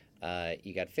and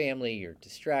you got family, you're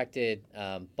distracted,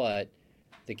 but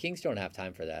the Kings don't have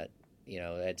time for that.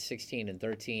 At 16 and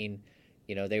 13,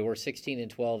 they were 16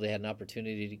 and 12. They had an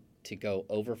opportunity to go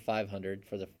over 500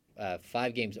 for the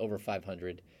 5 games over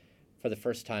 500 for the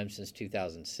first time since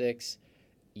 2006.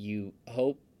 You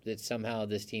hope that somehow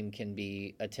this team can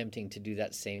be attempting to do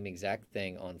that same exact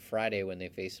thing on Friday when they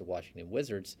face the Washington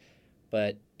Wizards.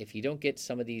 But if you don't get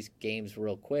some of these games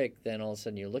real quick, then all of a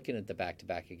sudden you're looking at the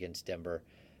back-to-back against Denver.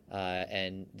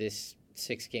 And this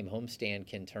 6-game homestand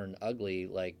can turn ugly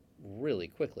really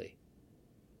quickly.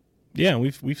 Yeah,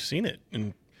 we've seen it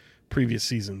in previous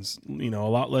seasons. A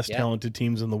lot less talented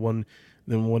teams than the one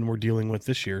we're dealing with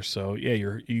this year. So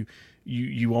yeah,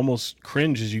 you almost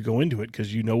cringe as you go into it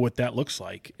because you know what that looks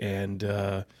like, and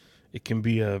it can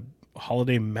be a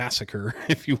holiday massacre,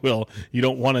 if you will. You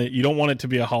don't want it to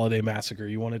be a holiday massacre.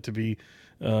 You want it to be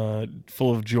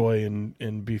full of joy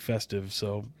and be festive.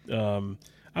 So I don't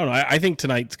know. I think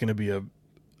tonight's going to be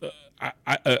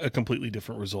a completely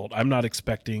different result. I'm not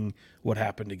expecting what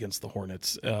happened against the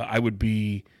Hornets. I'd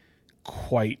be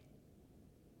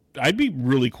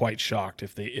really quite shocked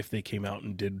if they came out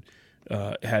and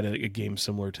had a game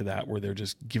similar to that, where they're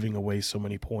just giving away so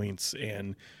many points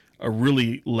and are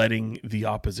really letting the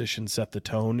opposition set the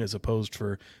tone, as opposed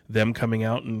for them coming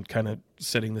out and kind of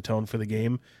setting the tone for the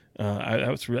game.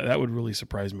 That would really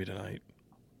surprise me tonight.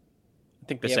 I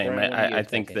think the same. I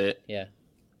think that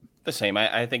the same.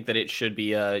 I think that it should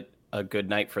be a good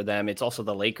night for them. It's also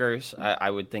the Lakers.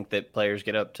 I would think that players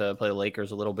get up to play the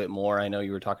Lakers a little bit more. I know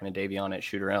you were talking to Davion at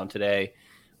Shoot Around today.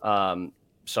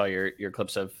 Saw your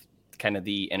clips of kind of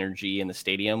the energy in the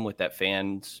stadium with that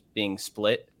fans being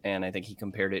split, and I think he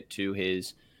compared it to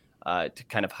his to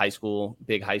kind of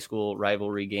big high school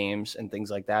rivalry games and things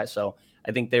like that. So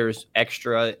I think there's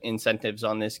extra incentives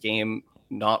on this game,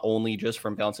 not only just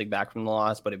from bouncing back from the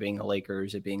loss, but it being the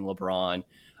Lakers, it being LeBron,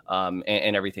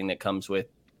 and everything that comes with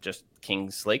just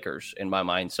Kings Lakers in my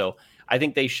mind. So I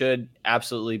think they should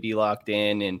absolutely be locked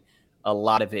in, and a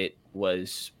lot of it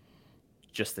was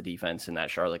just the defense in that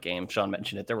Charlotte game. Sean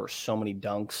mentioned it. There were so many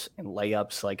dunks and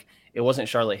layups. It wasn't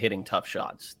Charlotte hitting tough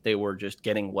shots. They were just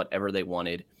getting whatever they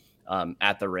wanted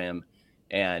at the rim.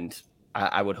 And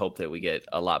I would hope that we get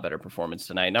a lot better performance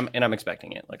tonight. And I'm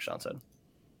expecting it, like Sean said.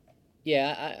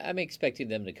 Yeah, I'm expecting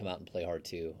them to come out and play hard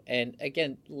too. And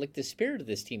again, the spirit of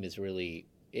this team is really,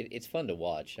 it's fun to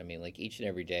watch. I mean, each and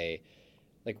every day,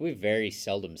 we very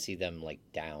seldom see them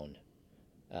down.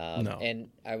 No. And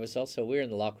we were in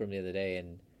the locker room the other day,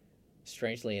 and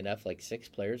strangely enough, 6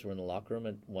 players were in the locker room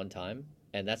at one time,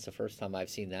 and that's the first time I've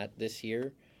seen that this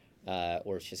year.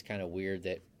 Or it's just kind of weird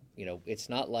that it's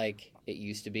not like it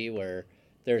used to be where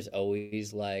there's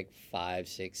always like 5,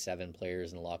 6, 7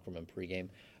 players in the locker room in pregame.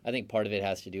 I think part of it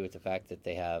has to do with the fact that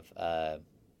they have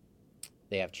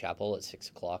chapel at 6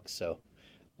 o'clock, so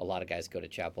a lot of guys go to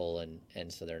chapel,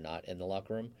 and so they're not in the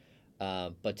locker room.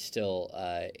 But still,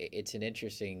 it's an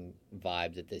interesting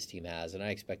vibe that this team has, and I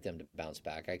expect them to bounce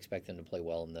back. I expect them to play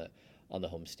well on the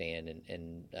homestand,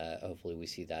 and hopefully we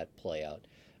see that play out.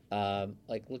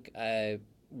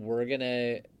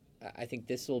 I think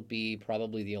this will be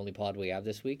probably the only pod we have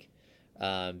this week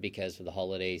because of the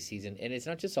holiday season. And it's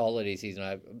not just a holiday season.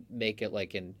 I make it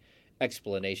like an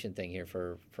explanation thing here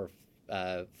for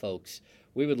folks.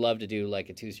 We would love to do like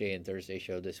a Tuesday and Thursday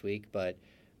show this week, but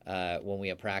when we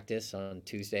have practice on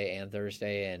Tuesday and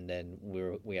Thursday, and then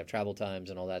we have travel times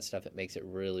and all that stuff, it makes it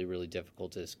really, really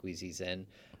difficult to squeeze these in,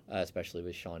 especially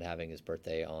with Sean having his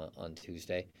birthday on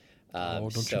Tuesday.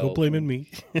 Don't you go blaming me.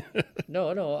 No,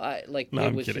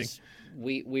 I'm kidding. Just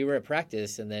we were at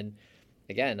practice, and then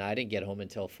again, I didn't get home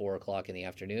until 4 o'clock in the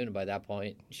afternoon, and by that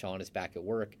point, Sean is back at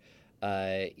work,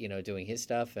 doing his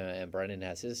stuff, and Brennan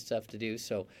has his stuff to do.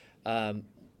 So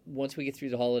once we get through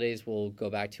the holidays, we'll go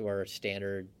back to our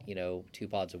standard, 2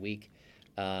 pods a week.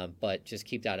 But just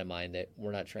keep that in mind that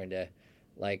we're not trying to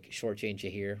like shortchange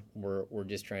you here. We're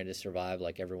just trying to survive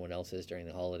like everyone else is during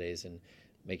the holidays and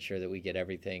make sure that we get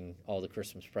everything, all the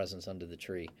Christmas presents under the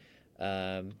tree.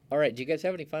 All right. Do you guys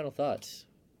have any final thoughts?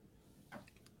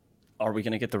 Are we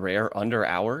going to get the rare under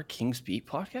hour King's Beat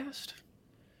podcast?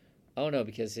 Oh no,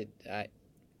 because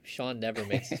Sean never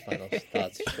makes his final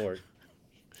thoughts short.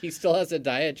 He still has a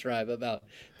diatribe about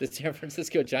the San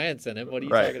Francisco Giants in him. What are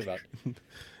you talking about?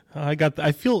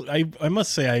 I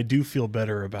must say I do feel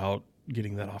better about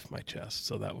getting that off my chest.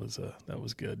 So that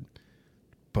was good.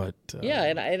 But yeah,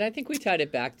 and I think we tied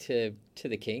it back to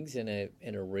the Kings in a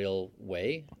real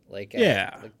way.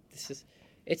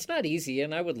 It's not easy,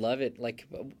 and I would love it. Like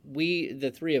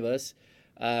the three of us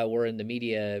were in the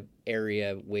media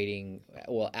area waiting.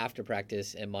 Well, after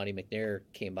practice, and Monty McNair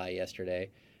came by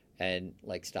yesterday, and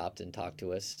stopped and talked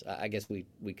to us. I guess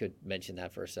we could mention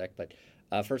that for a sec. But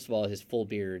first of all, his full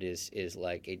beard is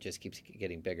like it just keeps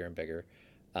getting bigger and bigger.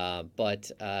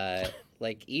 But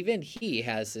even he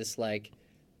has this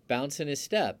bounce in his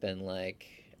step and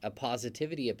a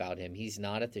positivity about him. He's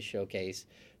not at the showcase,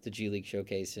 the G League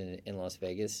showcase in Las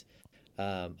Vegas.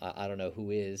 I don't know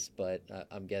who is, but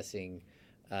I'm guessing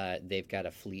they've got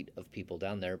a fleet of people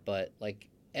down there. But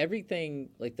everything,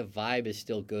 the vibe is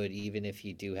still good, even if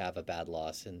you do have a bad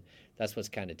loss. And that's what's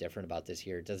kind of different about this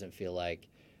year. It doesn't feel like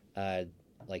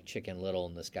Chicken Little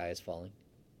and the sky is falling.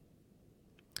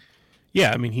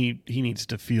 Yeah, I mean, he needs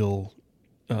to feel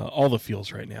all the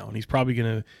feels right now, and he's probably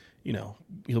going to,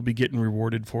 he'll be getting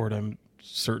rewarded for it, I'm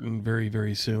certain, very,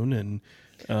 very soon. And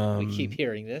we keep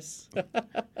hearing this.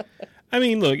 I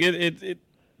mean, look, it's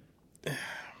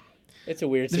a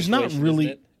weird situation. There's not really,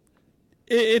 isn't it?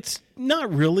 It's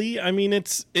not really. I mean,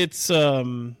 it's I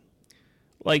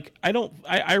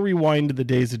rewind to the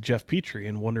days of Jeff Petrie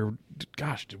and wonder,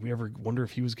 gosh, did we ever wonder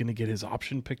if he was going to get his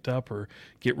option picked up or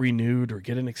get renewed or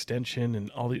get an extension and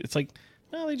all the, it's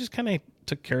no, they just kind of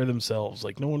took care of themselves.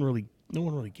 No one really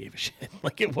gave a shit.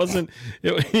 It wasn't,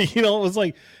 it was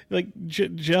like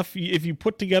Jeff, if you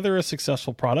put together a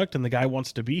successful product and the guy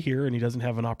wants to be here and he doesn't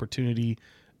have an opportunity,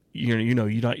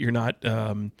 you're not,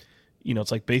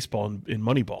 it's like baseball in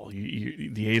Moneyball.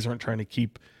 The A's aren't trying to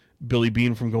keep Billy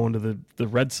Beane from going to the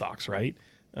Red Sox, right?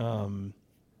 I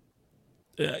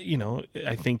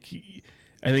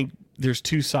think there's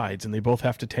two sides and they both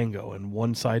have to tango, and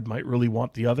one side might really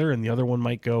want the other and the other one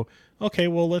might go, okay,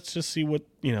 well, let's just see what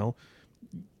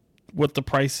the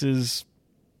price is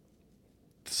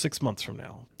 6 months from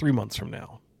now, 3 months from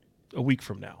now, a week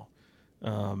from now.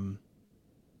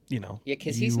 Yeah,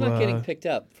 because he's not getting picked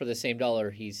up for the same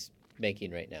dollar he's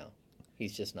making right now.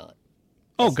 He's just not.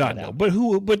 That's God, no. But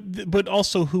who? But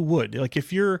also who would?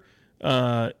 If you're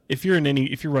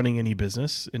running any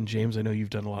business, and James, I know you've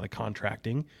done a lot of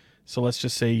contracting. So let's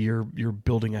just say you're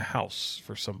building a house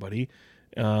for somebody.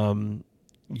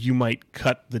 You might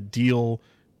cut the deal.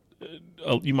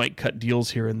 You might cut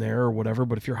deals here and there or whatever.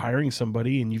 But if you're hiring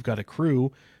somebody and you've got a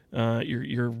crew,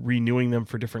 you're renewing them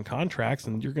for different contracts,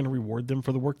 and you're going to reward them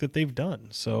for the work that they've done.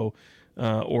 So,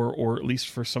 or at least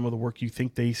for some of the work you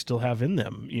think they still have in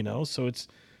them. So it's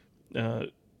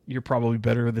you're probably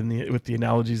better with the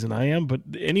analogies than I am. But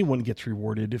anyone gets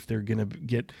rewarded if they're going to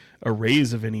get a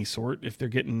raise of any sort, if they're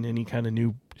getting any kind of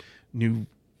new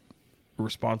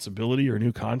responsibility or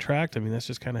new contract. I mean, that's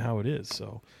just kind of how it is.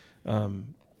 So,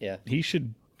 yeah, he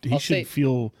should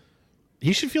feel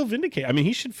vindicated. I mean,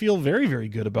 he should feel very, very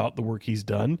good about the work he's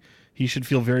done. He should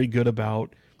feel very good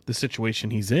about the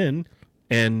situation he's in.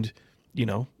 And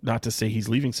not to say he's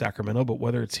leaving Sacramento, but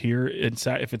whether it's here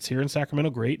if it's here in Sacramento,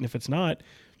 great. And if it's not,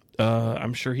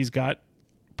 I'm sure he's got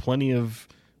plenty of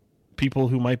people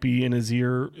who might be in his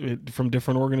ear from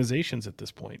different organizations at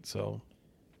this point. So,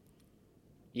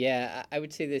 yeah, I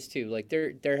would say this too. Like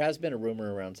there has been a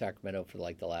rumor around Sacramento for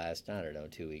like the last, I don't know,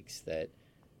 2 weeks that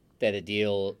a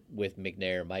deal with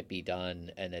McNair might be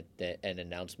done and that an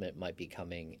announcement might be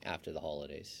coming after the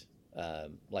holidays,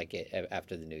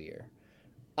 after the new year.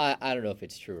 I don't know if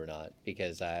it's true or not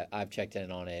because I've checked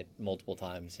in on it multiple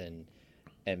times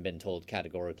and been told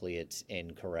categorically it's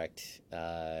incorrect.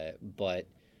 But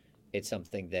it's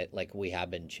something that like we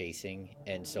have been chasing,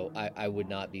 and so I would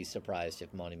not be surprised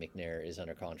if Monty McNair is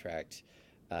under contract.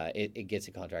 It gets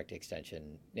a contract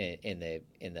extension in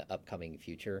the upcoming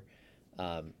future.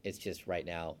 It's just right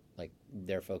now, like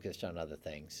they're focused on other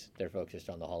things. They're focused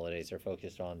on the holidays. They're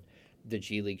focused on the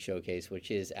G League showcase, which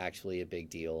is actually a big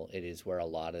deal. It is where a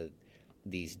lot of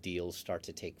these deals start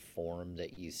to take form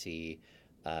that you see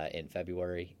in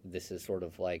February. This is sort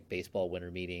of like baseball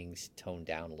winter meetings toned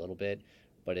down a little bit,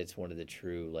 but it's one of the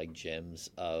true like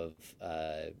gems of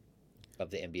the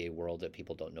NBA world that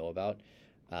people don't know about.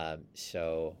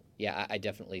 So yeah, I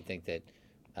definitely think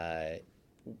that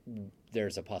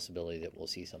there's a possibility that we'll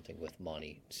see something with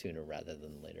Monty sooner rather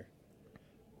than later.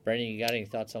 Brandon, you got any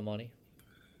thoughts on Monty?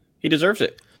 He deserves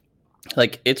it.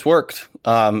 Like, it's worked.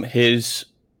 Some of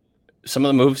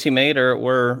the moves he made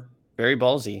were very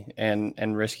ballsy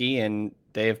and risky, and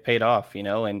they have paid off,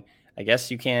 and I guess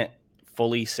you can't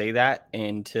fully say that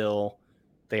until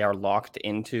they are locked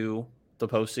into the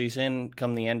postseason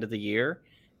come the end of the year.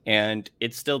 And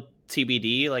it's still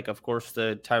TBD. Like, of course,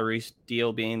 the Tyrese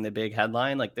deal being the big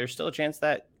headline, like there's still a chance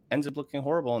that ends up looking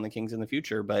horrible on the Kings in the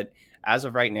future. But as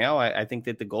of right now, I think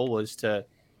that the goal was to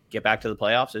get back to the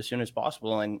playoffs as soon as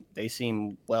possible, and they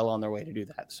seem well on their way to do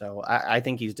that. So I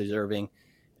think he's deserving,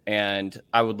 and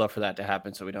I would love for that to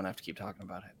happen so we don't have to keep talking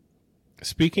about it.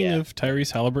 Speaking of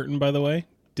Tyrese Halliburton, by the way,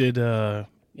 did any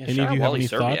of you have any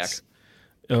thoughts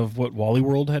of what Wally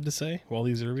World had to say?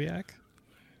 Wally Zerbiak?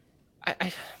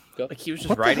 Like he was just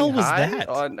what riding the hell was high that?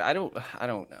 I don't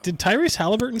know. Did Tyrese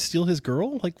Halliburton steal his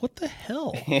girl? Like, what the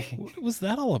hell? What was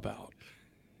that all about?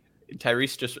 I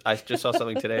just saw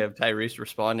something today of Tyrese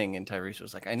responding, and Tyrese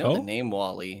was like, I know the name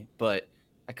Wally, but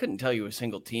I couldn't tell you a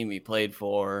single team he played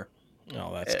for.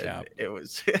 Oh, that's cap. It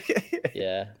was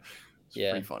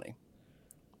pretty funny.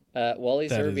 Wally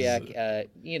Zerbiak,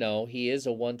 he is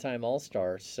a one-time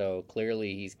All-Star, so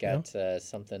clearly he's got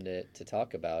something to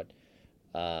talk about.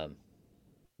 I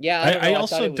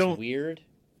also thought it was weird.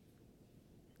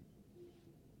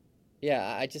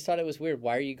 Yeah, I just thought it was weird.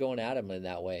 Why are you going at him in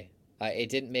that way? It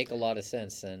didn't make a lot of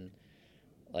sense, and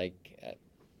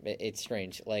it's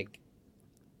strange. I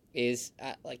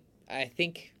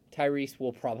think Tyrese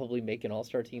will probably make an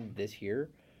All-Star team this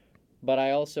year, but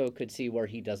I also could see where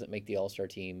he doesn't make the All-Star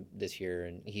team this year,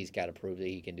 and he's got to prove that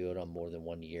he can do it on more than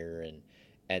 1 year,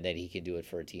 and that he can do it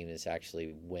for a team that's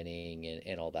actually winning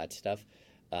and all that stuff.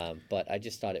 But I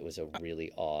just thought it was a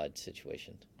really odd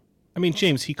situation. I mean,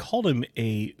 James, he called him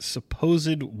a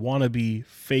supposed wannabe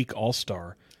fake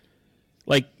All-Star.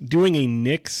 Like doing a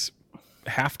Knicks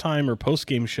halftime or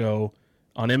post-game show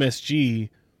on MSG.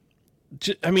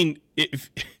 I mean,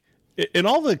 in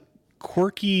all the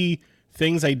quirky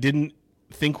things I didn't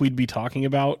think we'd be talking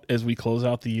about as we close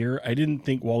out the year, I didn't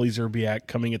think Wally Zerbiak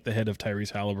coming at the head of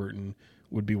Tyrese Halliburton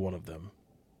would be one of them.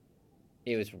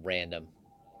 It was random.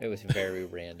 It was very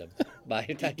random. But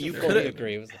I totally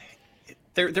agree. It was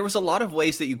There was a lot of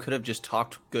ways that you could have just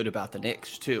talked good about the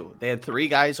Knicks, too. They had 3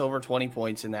 guys over 20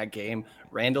 points in that game.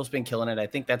 Randall's been killing it. I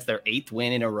think that's their 8th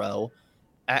win in a row.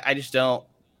 I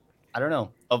don't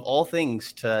know. Of all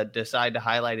things to decide to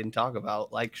highlight and talk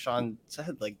about, like Sean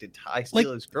said, like, did Ty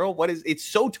steal his girl? It's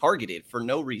so targeted for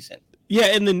no reason. Yeah,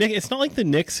 and it's not like the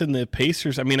Knicks and the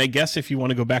Pacers. I mean, I guess if you want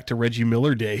to go back to Reggie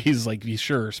Miller days, like,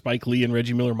 sure, Spike Lee and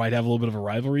Reggie Miller might have a little bit of a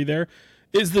rivalry there.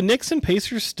 Is the Knicks and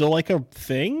Pacers still like a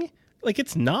thing? Like,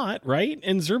 it's not, right?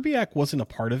 And Zerbiak wasn't a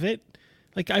part of it.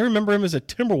 Like, I remember him as a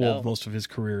Timberwolf most of his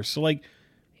career. So, like,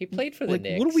 he played for the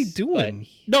Knicks. What are we doing?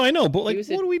 No, I know, but like,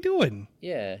 what are we doing?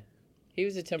 Yeah, he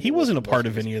was a Timberwolf. He wasn't a part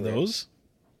of any of those.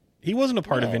 He wasn't a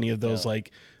part of any of those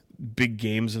like big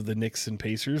games of the Knicks and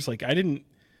Pacers. Like, I didn't.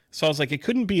 So I was like, it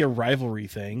couldn't be a rivalry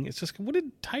thing. It's just, what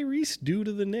did Tyrese do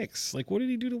to the Knicks? Like, what did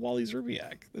he do to Wally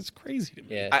Zerbiak? That's crazy to me.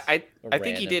 Yeah, I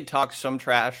think he did talk some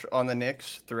trash on the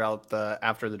Knicks throughout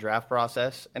after the draft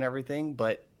process and everything,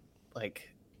 but like,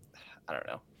 I don't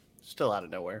know, still out of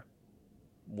nowhere.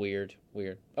 Weird.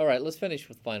 All right, let's finish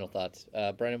with final thoughts.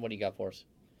 Brennan, what do you got for us?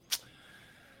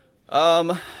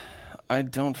 I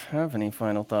don't have any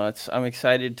final thoughts. I'm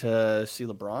excited to see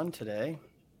LeBron today.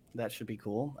 That should be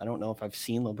cool. I don't know if I've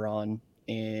seen LeBron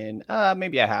in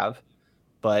maybe I have,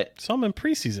 but Saw him in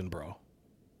preseason, bro.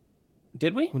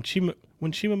 did we? When Chima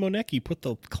Monecki put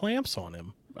the clamps on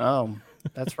him. Oh,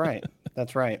 that's right.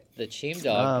 That's right. The Cheem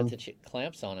dog put the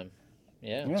clamps on him.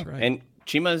 Yeah. That's right. And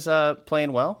Chima's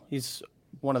playing well. He's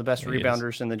one of the best Yeah, he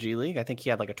rebounders in the G League. I think he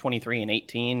had like a 23 and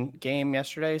 18 game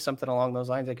yesterday, something along those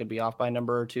lines. I could be off by a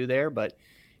number or two there, but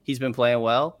he's been playing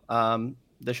well.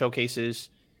 The showcase is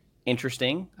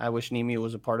interesting. I wish Nemi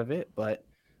was a part of it, but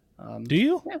Do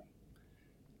you? Yeah,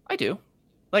 I do.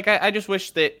 Like, I just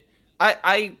wish that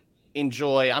I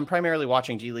enjoy. I'm primarily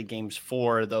watching G League games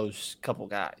for those couple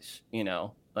guys. You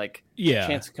know, like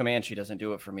Chance Comanche doesn't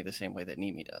do it for me the same way that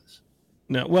Nemi does.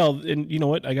 No, well, and you know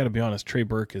what? I got to be honest. Trey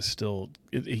Burke is still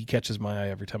he catches my eye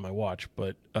every time I watch,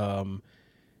 but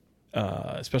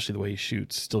especially the way he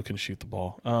shoots, still can shoot the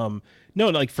ball. No,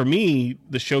 like for me,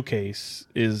 the showcase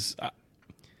is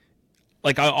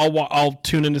like I'll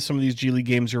tune into some of these G League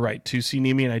games. You're right to see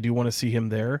Nemi, and I do want to see him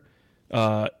there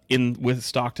with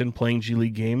Stockton playing G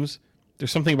League games.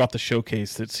 There's something about the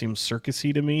showcase that seems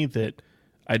circusy to me that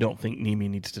I don't think Nemi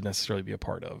needs to necessarily be a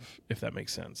part of, if that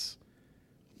makes sense.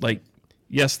 Like,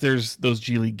 yes, there's those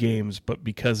G League games, but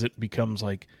because it becomes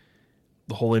like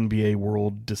the whole NBA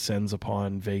world descends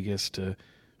upon Vegas to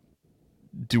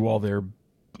do all their,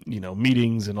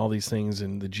 meetings and all these things,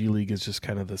 and the G League is just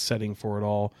kind of the setting for it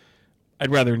all.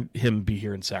 I'd rather him be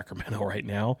here in Sacramento right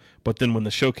now. But then when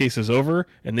the showcase is over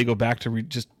and they go back to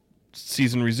just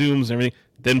season resumes and everything,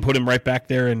 then put him right back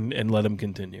there and let him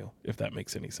continue, if that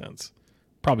makes any sense.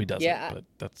 Probably doesn't, but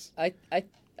that's...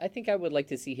 I think I would like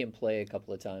to see him play a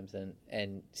couple of times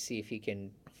and see if he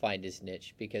can find his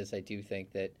niche, because I do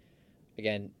think that,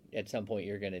 again, at some point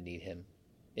you're going to need him.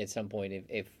 At some point,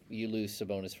 if you lose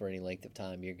Sabonis for any length of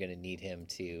time, you're going to need him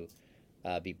to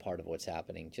be part of what's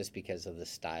happening, just because of the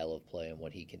style of play and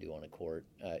what he can do on a court.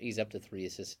 He's up to 3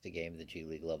 assists a game at the G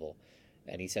League level,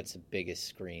 and he sets the biggest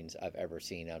screens I've ever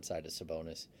seen outside of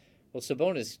Sabonis. Well,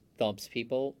 Sabonis thumps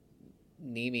people.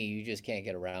 Nemi, you just can't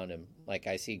get around him. Like,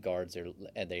 I see guards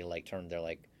and they like turn. They're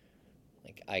like,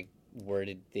 where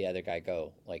did the other guy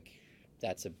go? Like,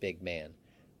 that's a big man.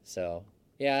 So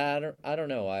yeah, I don't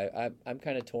know. I'm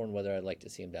kind of torn whether I'd like to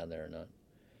see him down there or not.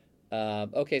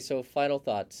 Okay, so final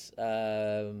thoughts.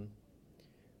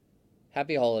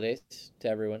 Happy holidays to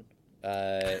everyone.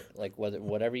 Like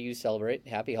whatever you celebrate,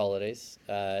 happy holidays.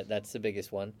 That's the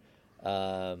biggest one.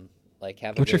 Like,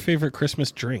 have What's your favorite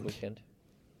Christmas drink? Weekend.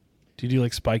 Do you do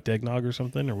like spiked eggnog or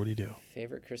something, or what do you do?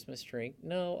 Favorite Christmas drink?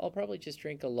 No, I'll probably just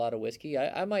drink a lot of whiskey.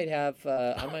 I might have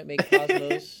I might make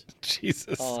Cosmos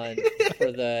Jesus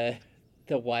for the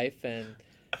wife and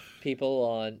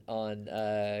people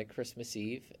on Christmas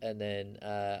Eve, and then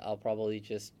I'll probably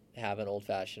just have an old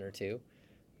fashioned or two.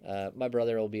 My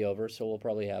brother will be over, so we'll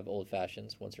probably have old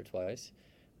fashions once or twice.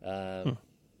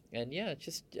 And yeah,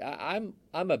 just I'm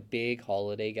a big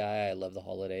holiday guy. I love the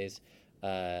holidays.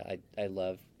 I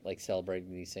love like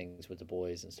celebrating these things with the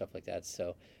boys and stuff like that.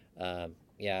 So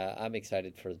yeah, I'm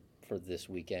excited for this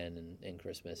weekend and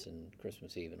Christmas and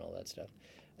Christmas Eve and all that stuff.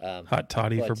 Hot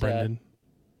toddy for Brendan.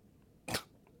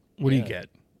 What do you get?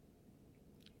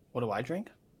 What do I drink?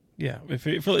 Yeah. Do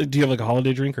you have like a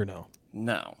holiday drink or no?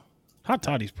 No. Hot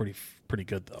toddy's pretty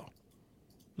good though.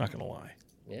 Not gonna lie.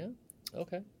 Yeah.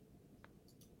 Okay.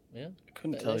 Yeah. I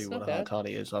couldn't tell you what a hot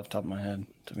toddy is off the top of my head,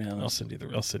 to be honest. I'll send you the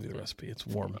recipe. It's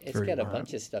warm. It's got a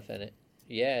bunch of stuff in it.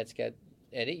 Yeah, and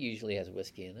it usually has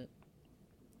whiskey in it.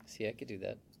 See, I could do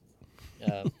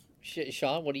that.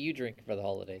 Sean, what do you drink for the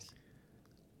holidays?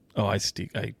 Oh, I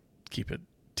keep it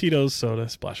Tito's, soda,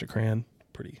 splash of crayon.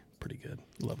 Pretty good.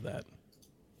 Love that.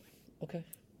 Okay.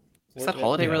 Is that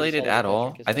holiday related at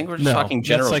all? I think we're just talking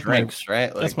general drinks,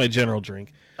 right? That's my general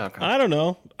drink. Okay. I don't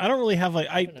know. I don't really have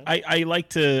I like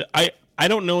to I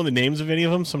don't know the names of any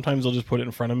of them. Sometimes I'll just put it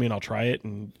in front of me and I'll try it,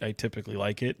 and I typically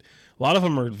like it. A lot of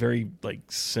them are very like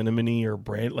cinnamony or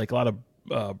like a lot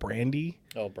of brandy.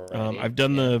 Oh, brandy. I've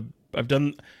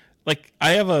done like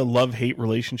I have a love-hate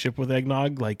relationship with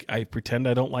eggnog. Like I pretend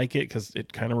I don't like it because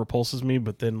it kind of repulses me,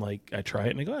 but then like I try it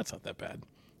and I go, that's not that bad.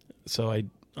 So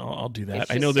I'll do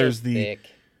that. I know there's thick.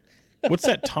 What's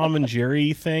that Tom and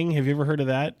Jerry thing? Have you ever heard of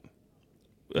that?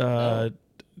 No.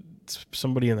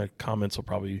 Somebody in the comments will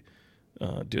probably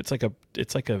do. It's like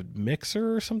a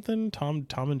mixer or something. Tom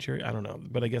and Jerry. I don't know,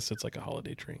 but I guess it's like a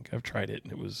holiday drink. I've tried it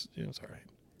and it was all right.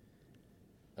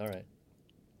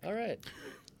 All right.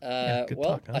 Yeah, well,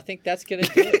 talk, huh? I think that's going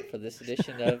to do it for this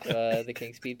edition of the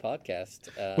King Speed podcast.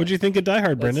 What'd you think of Die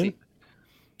Hard, Brendan?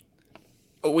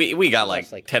 We got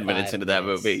like 10 minutes into that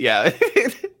movie. Yeah.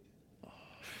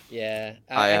 Yeah,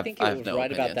 I I think I it have was no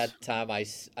right about opinions. that time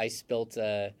I spilt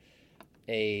a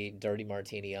dirty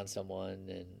martini on someone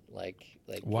and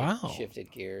it Wow. shifted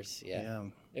gears. Yeah, Yeah.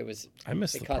 it was. I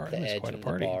missed It the caught part. the I missed edge quite a of the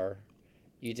party. bar.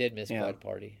 You did miss Yeah. quite a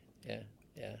party. Yeah,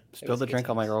 yeah. It Spilled was the good drink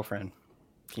on my times. girlfriend.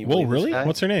 Can you Whoa, believe this really? guy?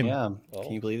 What's her name? Yeah. Oh.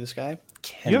 Can you believe this guy? You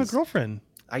have a Ken's- girlfriend.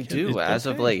 I do, as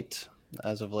of okay. late.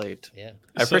 As of late. Yeah.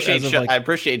 I So appreciate as of, like- I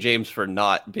appreciate James for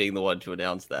not being the one to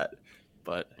announce that.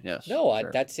 But yes. No,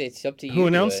 sure. it's up to you Who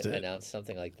announced to it? announce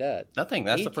something like that. Nothing.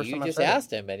 That's the first You time I've just said it.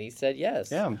 asked him, and he said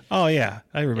yes. Yeah. Oh yeah,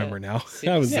 I remember Yeah. now. See,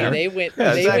 I was see, there. they went.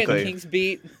 Yeah, they went exactly. Kings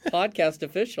Beat podcast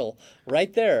official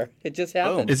right there. It just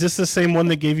happened. Is this the same one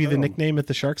that gave you the Boom. nickname at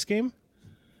the Sharks game?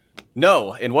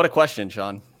 No, and what a question,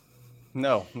 Sean.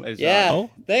 No. It's Yeah. Oh.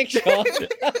 Thanks, Sean.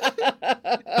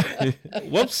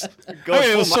 Whoops. Go I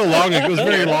mean, it was full so long ago. It was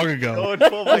very long ago. Going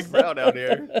full Mike Brown out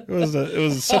here. It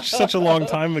was such a long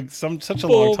time. Such a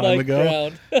Full long time Mike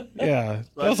ago. Brown. Yeah,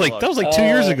 That's that was like 2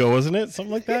 years ago, wasn't it?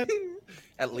 Something like that.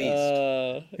 At least.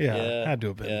 Yeah, had to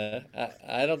have been. Yeah,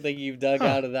 I don't think you've dug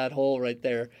out of that hole right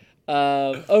there.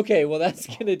 Okay, well that's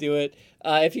gonna do it.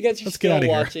 If you guys are Let's get still outta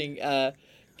here. watching,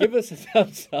 give us a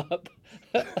thumbs up.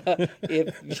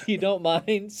 If you don't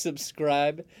mind,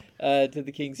 subscribe to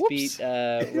the King's Beat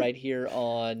right here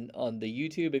on the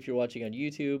YouTube. If you're watching on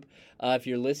YouTube, if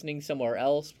you're listening somewhere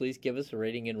else, please give us a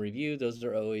rating and review. Those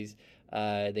are always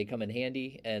they come in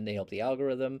handy and they help the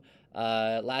algorithm.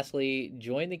 Lastly,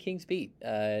 join the King's Beat,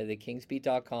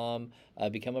 thekingsbeat.com.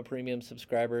 Become a premium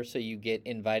subscriber so you get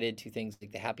invited to things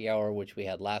like the happy hour, which we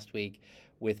had last week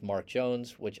with Mark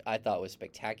Jones, which I thought was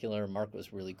spectacular. Mark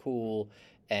was really cool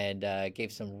and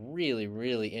gave some really,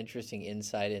 really interesting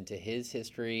insight into his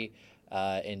history,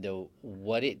 into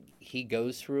what he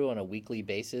goes through on a weekly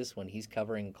basis when he's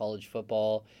covering college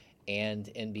football and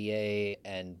NBA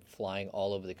and flying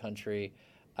all over the country.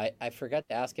 I forgot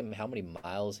to ask him how many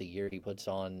miles a year he puts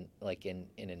on, like in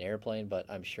an airplane, but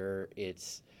I'm sure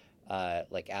it's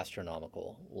like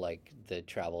astronomical, like the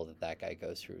travel that guy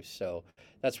goes through. So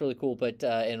that's really cool. But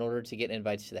in order to get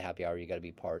invites to the happy hour, you got to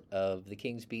be part of the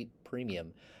King's Beat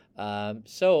Premium.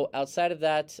 So outside of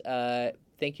that,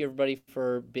 thank you everybody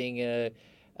for being a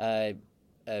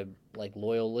like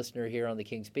loyal listener here on the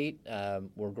King's Beat.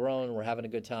 We're growing, we're having a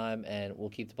good time, and we'll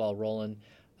keep the ball rolling.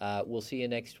 We'll see you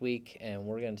next week, and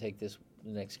we're going to take the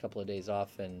next couple of days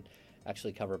off and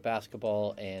actually cover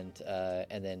basketball and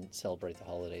then celebrate the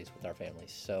holidays with our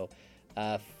families. So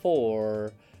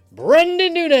for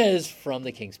Brendan Nunez from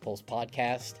the King's Pulse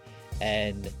podcast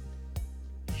and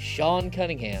Sean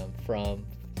Cunningham from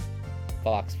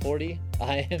Fox 40,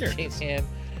 I am James Ham,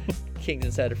 Kings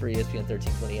Insider for ESPN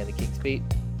 1320 and the King's Beat.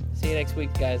 See you next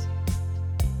week, guys.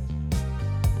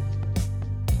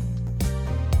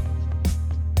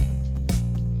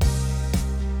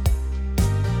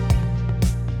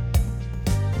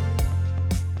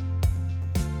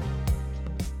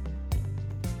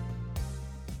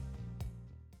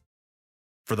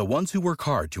 For the ones who work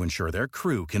hard to ensure their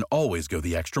crew can always go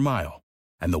the extra mile,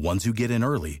 and the ones who get in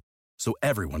early so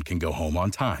everyone can go home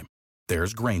on time,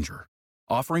 there's Grainger,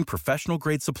 offering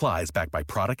professional-grade supplies backed by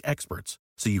product experts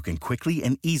so you can quickly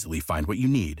and easily find what you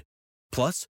need.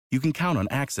 Plus, you can count on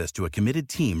access to a committed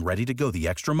team ready to go the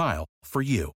extra mile for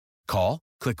you. Call,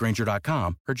 click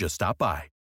Grainger.com, or just stop by.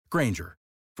 Grainger,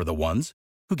 for the ones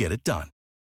who get it done.